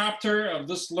important chapter of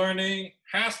this learning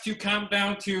has to come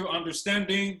down to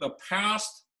understanding the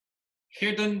past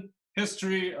hidden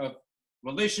history of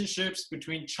relationships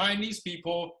between Chinese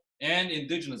people and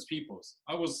indigenous peoples.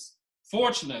 I was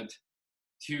fortunate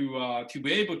to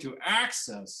be able to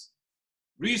access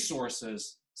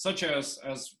resources such as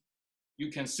you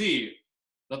can see,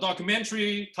 the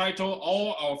documentary titled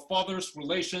All Our Father's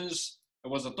Relations. It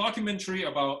was a documentary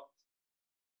about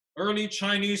early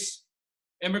Chinese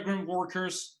immigrant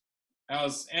workers,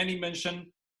 as Annie mentioned,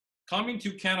 coming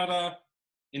to Canada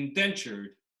indentured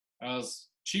as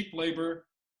cheap labor,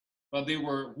 but they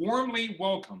were warmly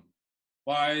welcomed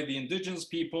by the indigenous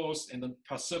peoples in the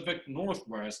Pacific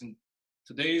Northwest, in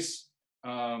today's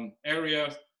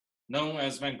area known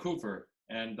as Vancouver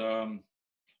and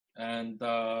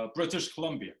British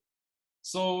Columbia.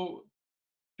 So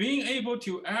being able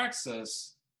to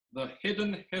access the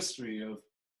hidden history of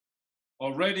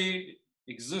already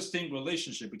existing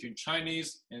relationship between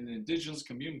Chinese and indigenous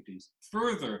communities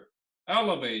further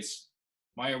elevates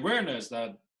my awareness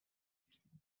that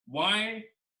why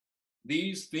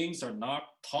these things are not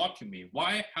taught to me.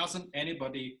 Why hasn't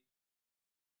anybody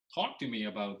talked to me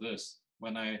about this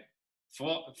when I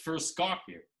first got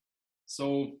here?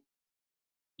 So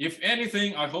if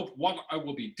anything, I hope what I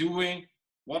will be doing,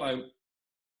 what I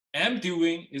am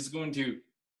doing, is going to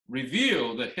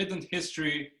reveal the hidden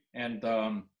history and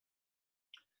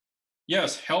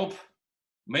yes, help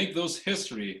make those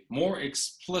history more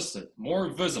explicit, more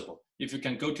visible. If you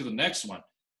can go to the next one.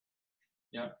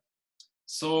 Yeah.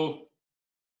 So,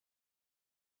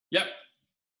 yeah.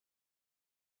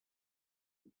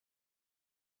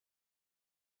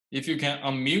 If you can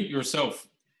unmute yourself.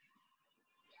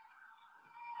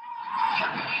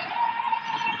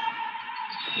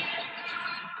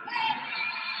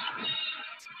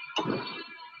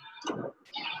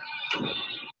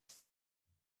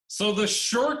 So the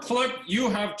short clip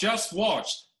you have just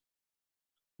watched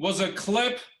was a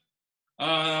clip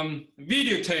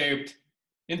videotaped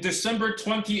in December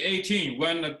 2018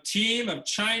 when a team of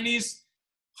Chinese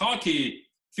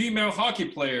female hockey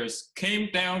players came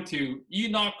down to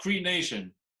Enoch Cree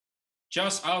Nation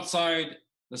just outside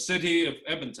the city of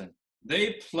Edmonton.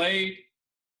 They played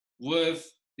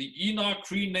with the Enoch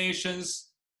Cree Nation's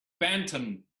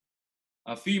Bantam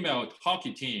female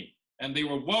hockey team, and they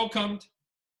were welcomed.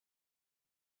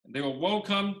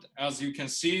 As you can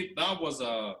see. That was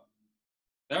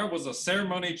a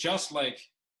ceremony just like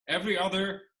every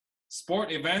other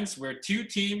sport events where two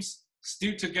teams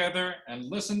stood together and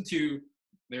listened to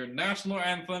their national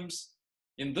anthems.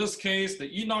 In this case, the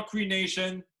Inukri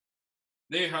Nation,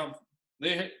 they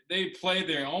play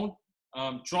their own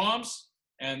drums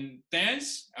and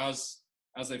dance as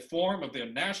a form of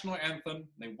their national anthem.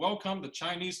 They welcomed the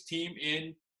Chinese team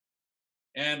in,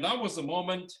 and that was a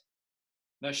moment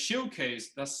that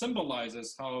showcased, that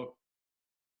symbolizes how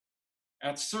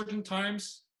at certain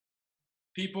times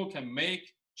people can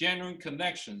make genuine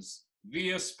connections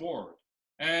via sport.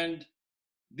 And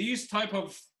these type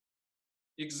of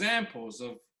examples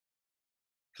of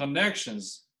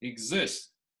connections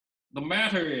exist. The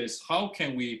matter is, how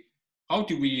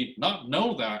do we not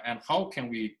know that, and how can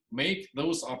we make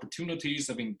those opportunities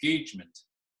of engagement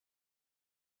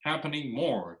happening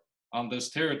more on this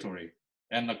territory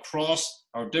and across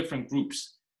our different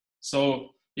groups? So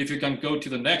if you can go to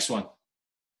the next one.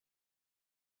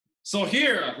 So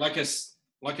here, like I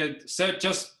said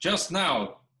just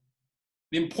now,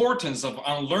 the importance of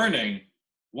unlearning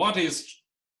what is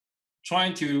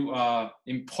trying to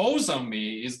impose on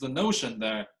me is the notion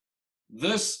that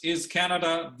this is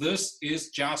Canada, this is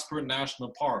Jasper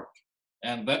National Park,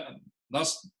 and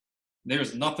thus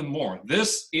there's nothing more.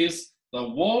 This is the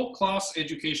world-class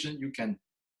education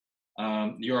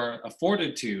you're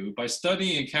afforded to by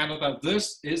studying in Canada.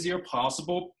 This is your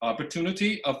possible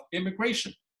opportunity of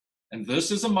immigration. And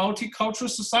this is a multicultural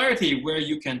society where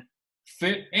you can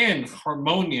fit in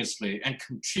harmoniously and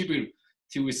contribute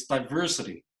to its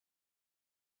diversity.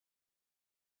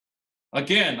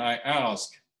 Again, I ask,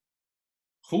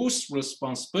 whose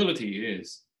responsibility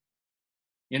is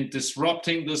in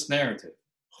disrupting this narrative?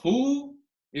 Who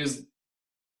is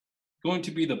going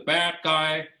to be the bad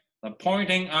guy that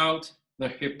pointing out the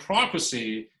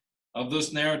hypocrisy of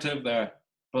this narrative that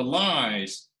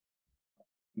belies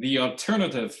the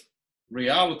alternative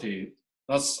reality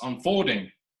that's unfolding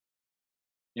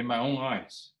in my own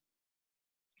eyes?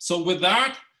 So with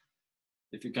that,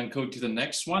 if you can go to the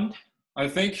next one, I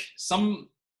think some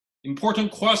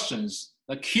important questions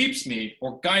that keeps me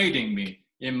or guiding me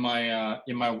in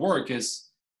my work is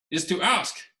to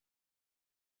ask,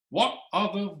 what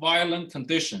are the violent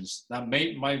conditions that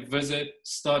made my visit,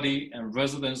 study, and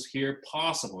residence here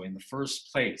possible in the first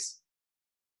place?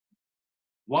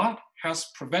 What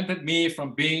has prevented me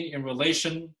from being in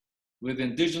relation with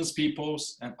Indigenous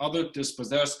peoples and other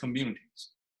dispossessed communities?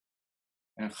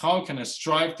 And how can I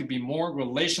strive to be more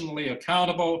relationally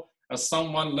accountable as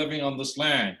someone living on this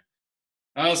land?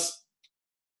 As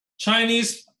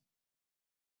Chinese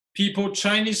people,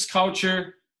 Chinese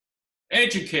culture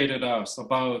educated us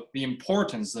about the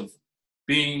importance of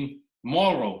being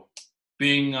moral,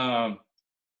 being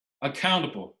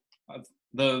accountable.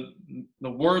 The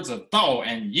words of Dao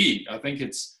and Yi, I think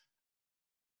it's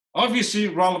obviously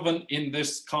relevant in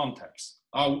this context.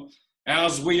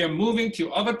 As we are moving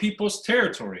to other people's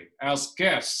territory, as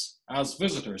guests, as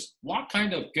visitors, what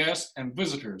kind of guests and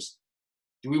visitors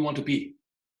do we want to be?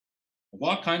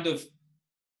 What kind of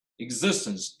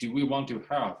existence do we want to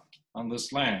have on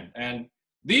this land? And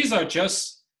these are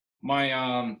just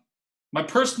my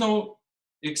personal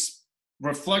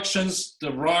reflections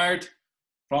derived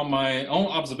from my own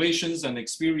observations and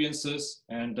experiences.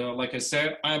 And like I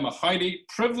said, I am a highly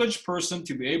privileged person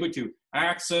to be able to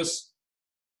access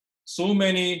so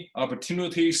many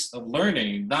opportunities of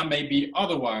learning that may be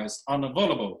otherwise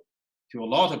unavailable to a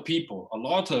lot of people, a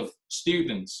lot of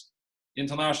students,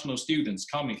 international students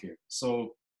coming here.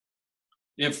 So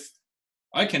if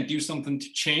I can do something to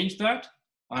change that,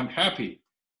 I'm happy.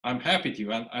 I'm happy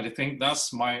to, and I think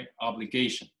that's my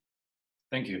obligation.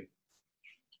 Thank you.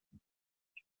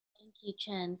 Thank you,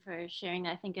 Chen, for sharing.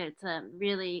 I think it's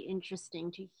really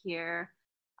interesting to hear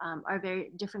our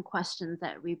very different questions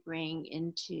that we bring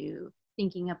into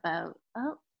thinking about,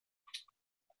 oh,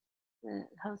 the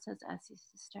host has asked you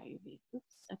to start your video.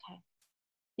 Oops, okay.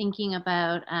 Thinking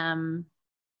about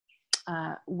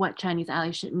what Chinese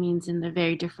allyship means in the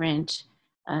very different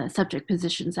subject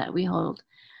positions that we hold.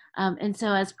 And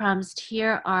so as promised,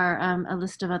 here are a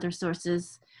list of other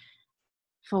sources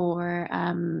for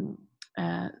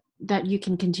that you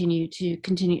can continue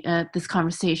this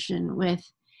conversation with.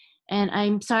 And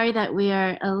I'm sorry that we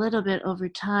are a little bit over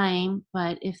time,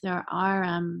 but if there are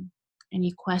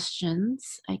any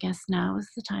questions, I guess now is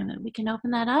the time that we can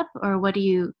open that up. Or what do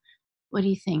you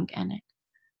think, Anik?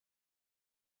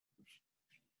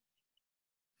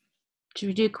 Should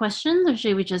we do questions, or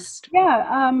should we just?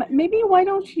 Yeah, maybe why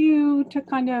don't you, to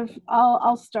kind of,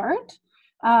 I'll start,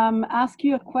 ask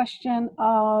you a question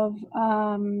of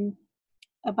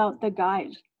about the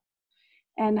guide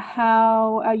and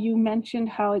how you mentioned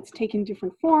how it's taken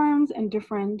different forms and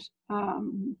different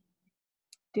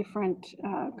different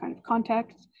kind of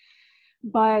contexts.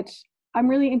 But I'm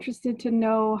really interested to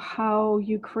know how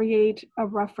you create a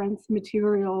reference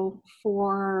material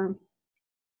for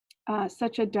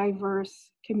such a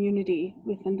diverse community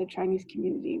within the Chinese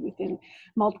community, within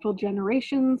multiple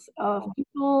generations of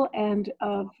people and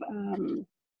of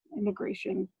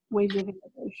immigration, waves of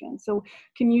immigration. So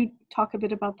can you talk a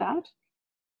bit about that?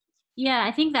 Yeah,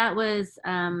 I think that was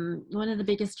one of the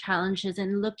biggest challenges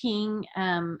in looking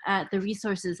at the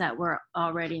resources that were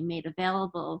already made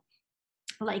available,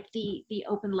 like the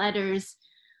open letters,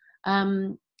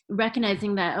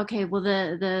 recognizing that, okay, well,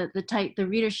 the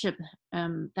readership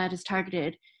that is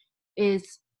targeted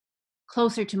is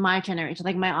closer to my generation,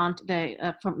 like my aunt, the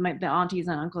aunties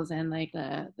and uncles, and like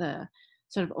the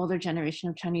sort of older generation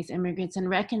of Chinese immigrants, and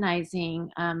recognizing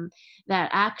that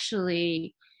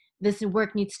actually this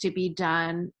work needs to be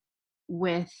done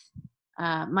with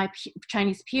my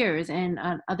Chinese peers and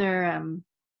other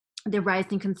the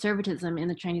rising conservatism in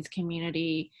the Chinese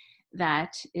community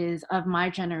that is of my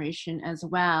generation as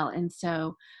well. And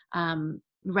so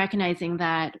recognizing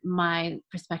that my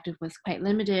perspective was quite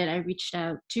limited, I reached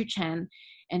out to Chen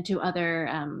and to other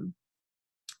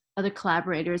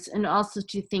collaborators, and also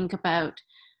to think about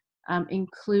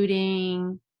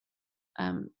including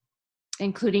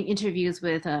interviews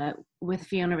with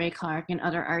Fiona Ray Clark and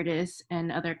other artists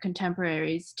and other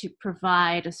contemporaries to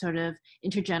provide a sort of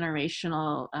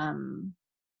intergenerational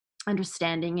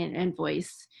understanding and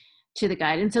voice to the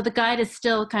guide. And so the guide is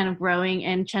still kind of growing,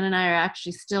 and Chen and I are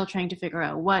actually still trying to figure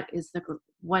out what is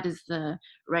the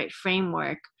right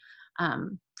framework.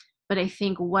 But I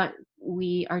think what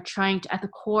we are trying to, at the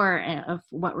core of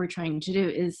what we're trying to do,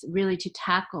 is really to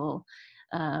tackle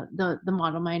the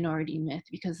model minority myth,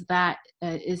 because that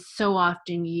is so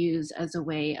often used as a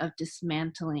way of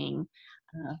dismantling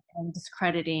and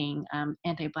discrediting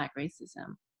anti-Black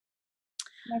racism.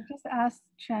 I've just asked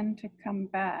Chen to come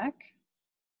back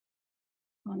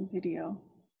on video.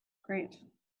 Great.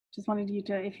 Just wanted you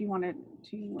to, if you wanted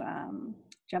to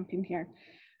jump in here.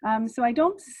 So I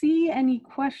don't see any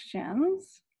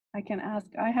questions. I can ask,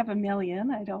 I have a million,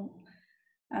 I don't.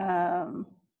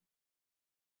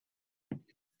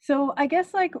 So I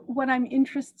guess like what I'm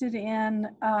interested in,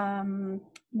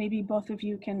 maybe both of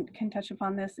you can touch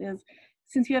upon this, is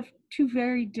since you have two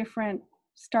very different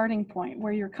starting point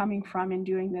where you're coming from in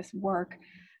doing this work,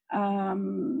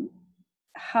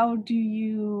 how do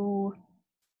you,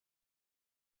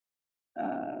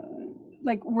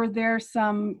 like, were there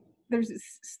some,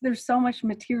 there's so much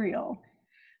material.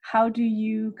 How do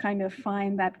you kind of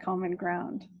find that common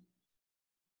ground?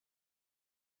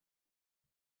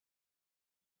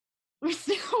 We're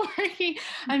still working.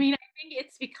 I mean, I think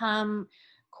it's become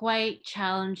quite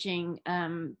challenging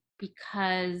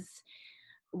because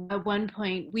at one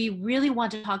point we really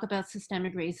want to talk about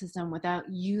systemic racism without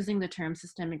using the term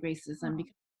systemic racism,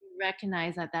 because we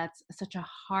recognize that that's such a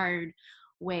hard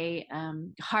way,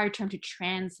 hard term to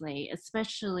translate,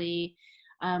 especially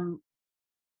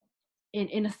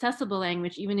in accessible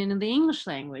language. Even in the English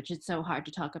language, it's so hard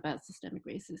to talk about systemic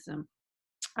racism.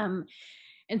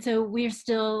 And so we're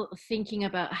still thinking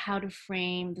about how to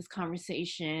frame this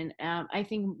conversation. I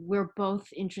think we're both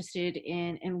interested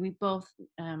in, and we both,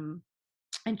 and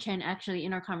Chen, actually,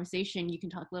 in our conversation, you can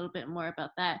talk a little bit more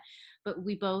about that, but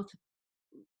we both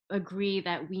agree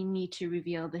that we need to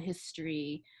reveal the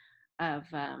history of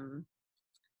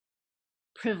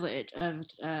privilege, of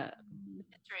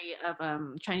history of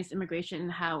Chinese immigration,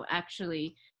 and how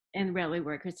actually, and railway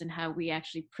workers, and how we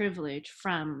actually privilege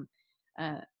from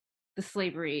the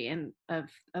slavery and of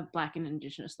Black and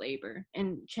Indigenous labor.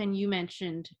 And Chen, you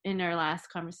mentioned in our last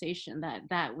conversation that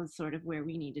that was sort of where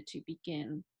we needed to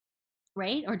begin,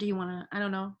 right? Or do you want to? I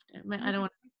don't know. I don't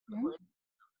want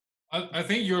to. I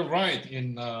think you're right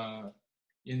in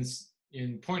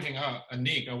pointing out,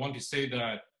 Anik. I want to say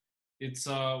that it's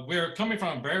we're coming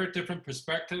from a very different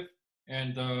perspective,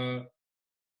 and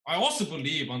I also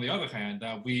believe, on the other hand,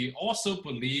 that we also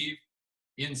believe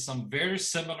in some very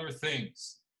similar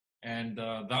things. And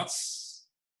that's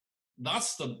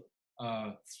the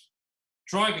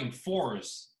driving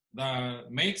force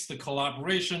that makes the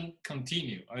collaboration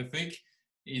continue. I think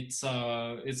it's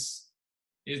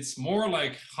more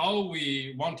like how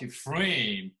we want to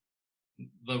frame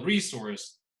the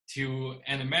resource to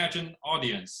an imagined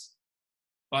audience,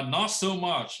 but not so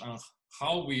much on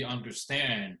how we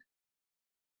understand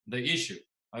the issue.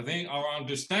 I think our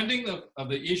understanding of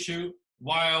the issue,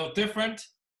 while different,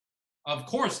 of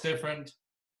course different,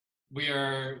 we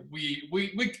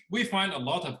find a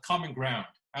lot of common ground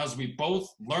as we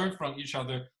both learn from each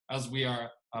other, as we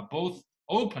are both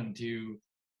open to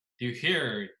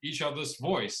hear each other's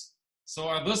voice. So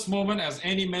at this moment, as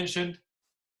Annie mentioned,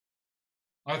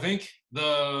 I think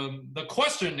the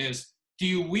question is,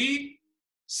 do we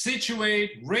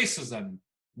situate racism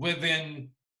within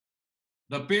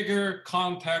the bigger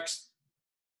context,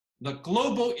 the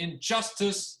global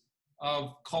injustice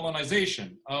of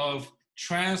colonization, of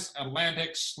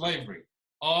transatlantic slavery,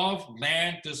 of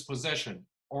land dispossession,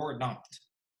 or not?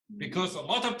 Because a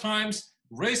lot of times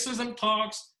racism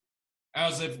talks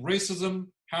as if racism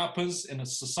happens in a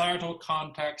societal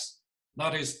context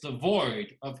that is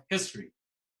devoid of history.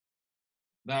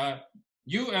 That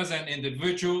you as an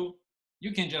individual,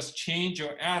 you can just change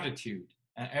your attitude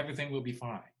and everything will be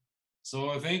fine. So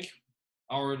I think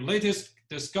our latest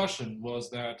discussion was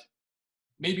that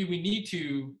maybe we need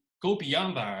to go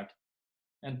beyond that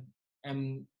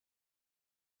and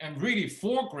really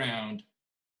foreground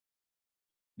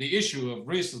the issue of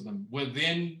racism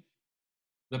within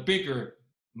the bigger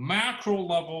macro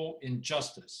level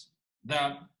injustice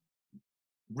that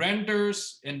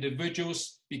renders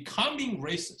individuals becoming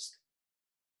racist.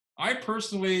 I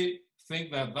personally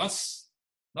think that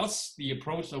that's the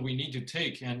approach that we need to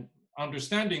take, and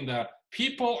understanding that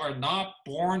people are not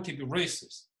born to be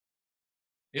racist.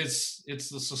 It's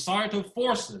the societal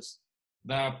forces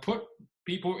that put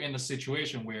people in a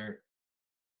situation where,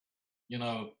 you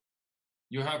know,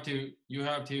 you have to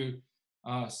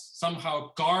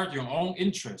somehow guard your own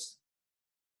interest,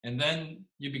 and then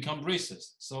you become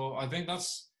racist. So I think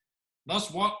that's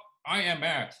what I am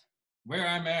at, where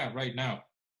I'm at right now.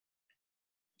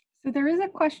 So there is a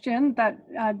question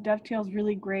that dovetails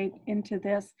really great into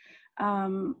this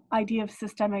idea of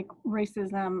systemic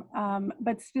racism,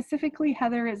 but specifically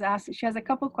Heather is asking, she has a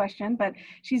couple questions, but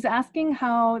she's asking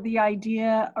how the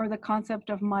idea or the concept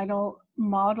of model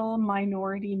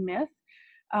minority myth,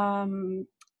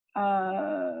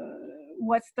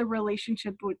 what's the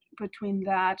relationship between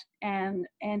that and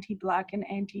anti-Black and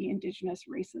anti-Indigenous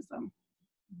racism?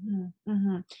 Mm-hmm.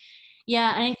 Mm-hmm.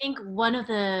 Yeah, and I think one of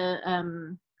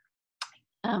the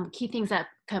key things that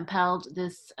compelled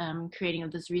this creating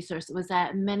of this resource was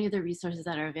that many of the resources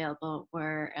that are available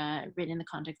were written in the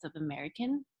context of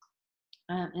American,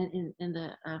 in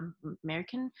the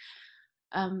American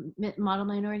model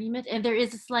minority myth. And there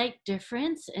is a slight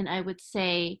difference, and I would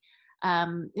say,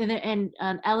 and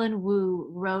Ellen Wu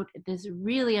wrote this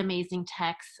really amazing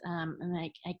text, and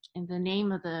the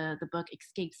name of the book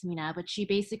escapes me now, but she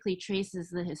basically traces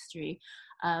the history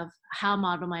of how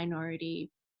model minority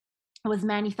was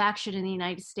manufactured in the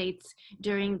United States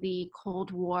during the Cold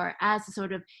War as a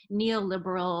sort of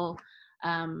neoliberal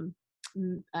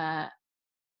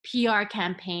PR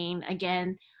campaign,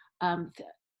 again,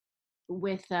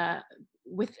 with the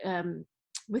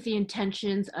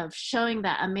intentions of showing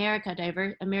that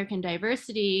American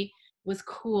diversity was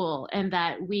cool, and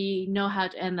that we know how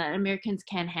to, and that Americans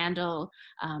can handle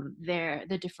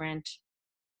the different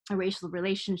racial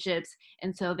relationships,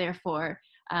 and so therefore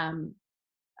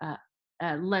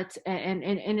let's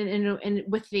and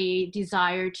with the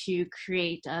desire to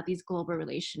create these global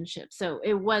relationships. So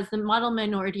it was the model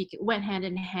minority went hand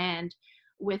in hand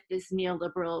with this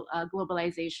neoliberal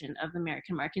globalization of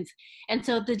American markets. And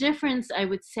so the difference, I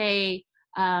would say,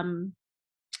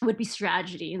 would be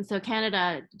strategy. And so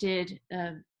Canada did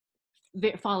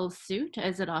follow suit,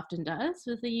 as it often does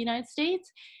with the United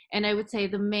States. And I would say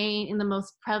the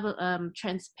most prevalent,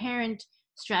 transparent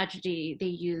strategy they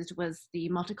used was the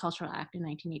Multicultural Act in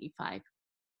 1985.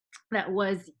 That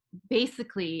was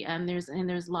basically,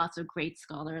 there's lots of great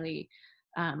scholarly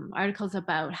articles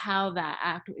about how that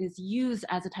act is used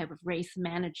as a type of race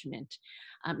management,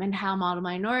 and how model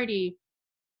minority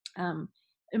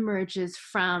emerges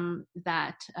from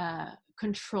that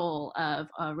control of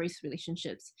race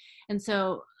relationships. And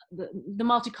so the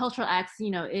multicultural acts,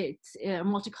 it's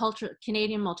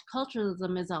Canadian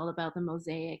multiculturalism is all about the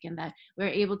mosaic, and that we're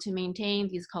able to maintain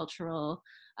these cultural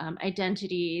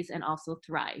identities and also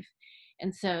thrive.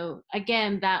 And so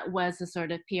again, that was a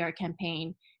sort of PR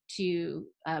campaign to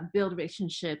build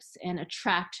relationships and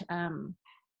attract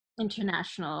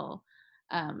international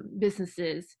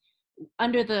businesses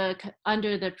under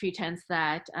the pretense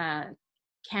that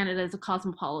Canada is a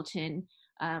cosmopolitan,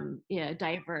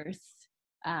 diverse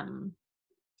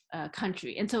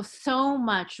country. And so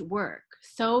much work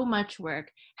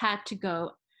had to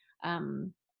go,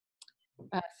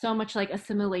 so much like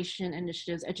assimilation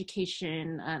initiatives,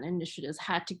 education initiatives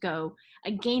had to go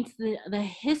against the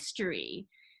history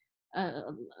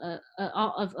of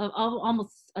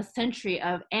almost a century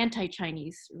of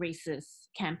anti-Chinese racist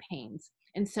campaigns.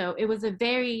 And so it was a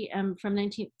very from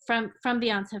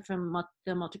the onset, from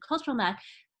the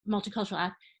Multicultural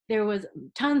Act, there was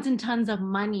tons and tons of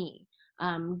money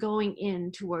going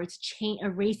in towards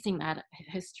erasing that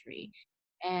history.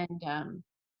 And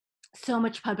so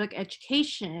much public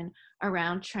education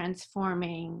around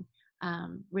transforming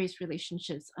race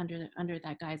relationships under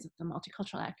that guise of the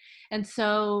Multicultural Act. And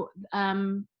so,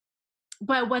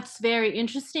 but what's very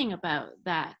interesting about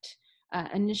that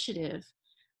initiative,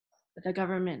 the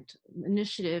government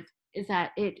initiative, is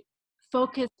that it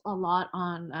focused a lot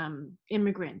on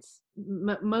immigrants,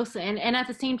 mostly. And at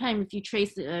the same time, if you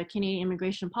trace the Canadian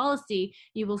immigration policy,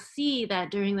 you will see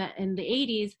that in the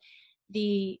 80s,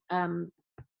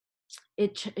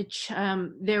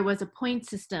 there was a point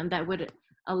system that would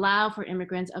allow for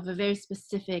immigrants of a very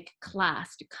specific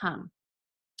class to come.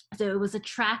 So it was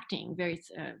attracting very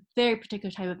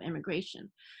particular type of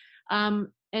immigration.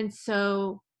 And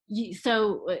so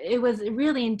it was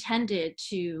really intended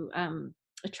to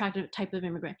attract a type of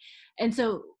immigrant. And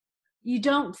so you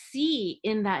don't see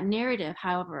in that narrative,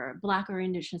 however, Black or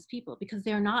Indigenous people, because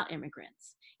they're not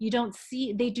immigrants. You don't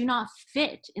see, they do not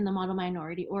fit in the model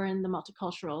minority or in the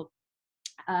multicultural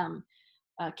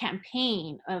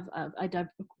campaign of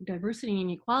diversity and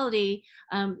equality,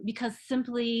 because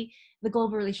simply the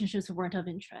global relationships weren't of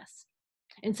interest.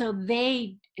 And so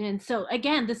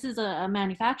again, this is a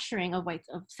manufacturing of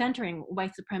centering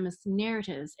white supremacist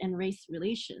narratives and race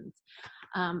relations.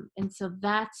 And so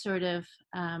that's sort of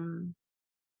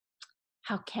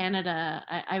how Canada,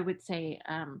 I would say,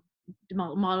 the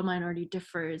model minority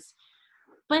differs,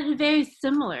 but very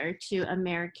similar to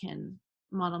American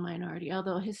model minority,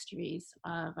 although histories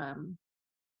of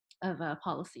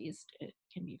policies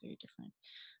can be very different.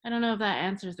 I don't know if that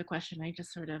answers the question. I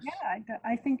just sort of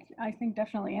I think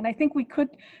definitely, and I think we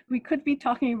could be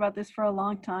talking about this for a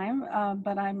long time,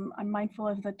 but I'm mindful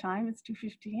of the time. It's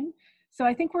 2:15, so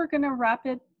I think we're going to wrap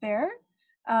it there,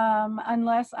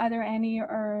 unless either Annie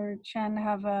or Chen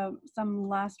have some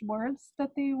last words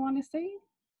that they want to say.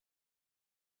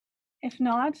 If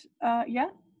not, yeah.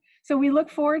 So we look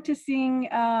forward to seeing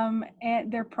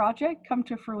their project come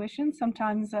to fruition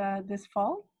sometimes this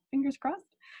fall, fingers crossed.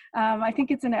 I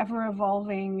think it's an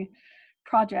ever-evolving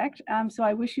project. So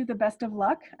I wish you the best of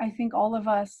luck. I think all of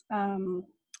us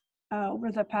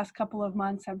over the past couple of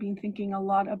months have been thinking a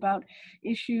lot about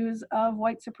issues of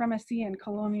white supremacy and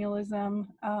colonialism,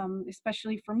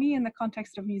 especially for me in the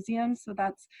context of museums. So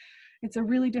it's a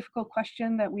really difficult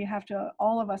question that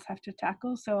all of us have to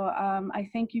tackle. So I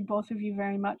thank you, both of you,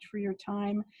 very much for your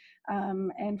time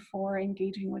and for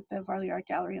engaging with the Varley Art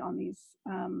Gallery on these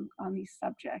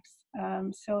subjects.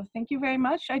 So thank you very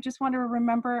much. I just want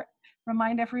to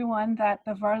remind everyone that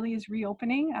the Varley is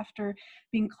reopening after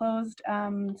being closed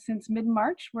since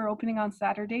mid-March. We're opening on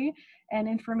Saturday, and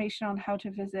information on how to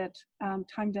visit,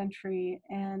 timed entry,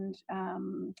 and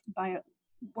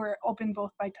we're open both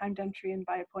by timed entry and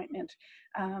by appointment,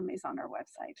 is on our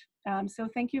website. So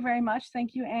thank you very much.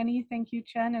 Thank you, Annie. Thank you,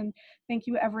 Chen. And thank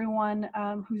you, everyone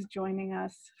who's joining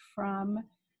us from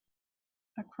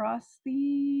across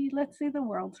let's say, the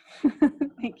world.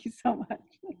 Thank you so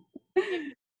much.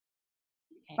 Okay.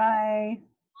 Bye.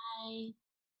 Bye.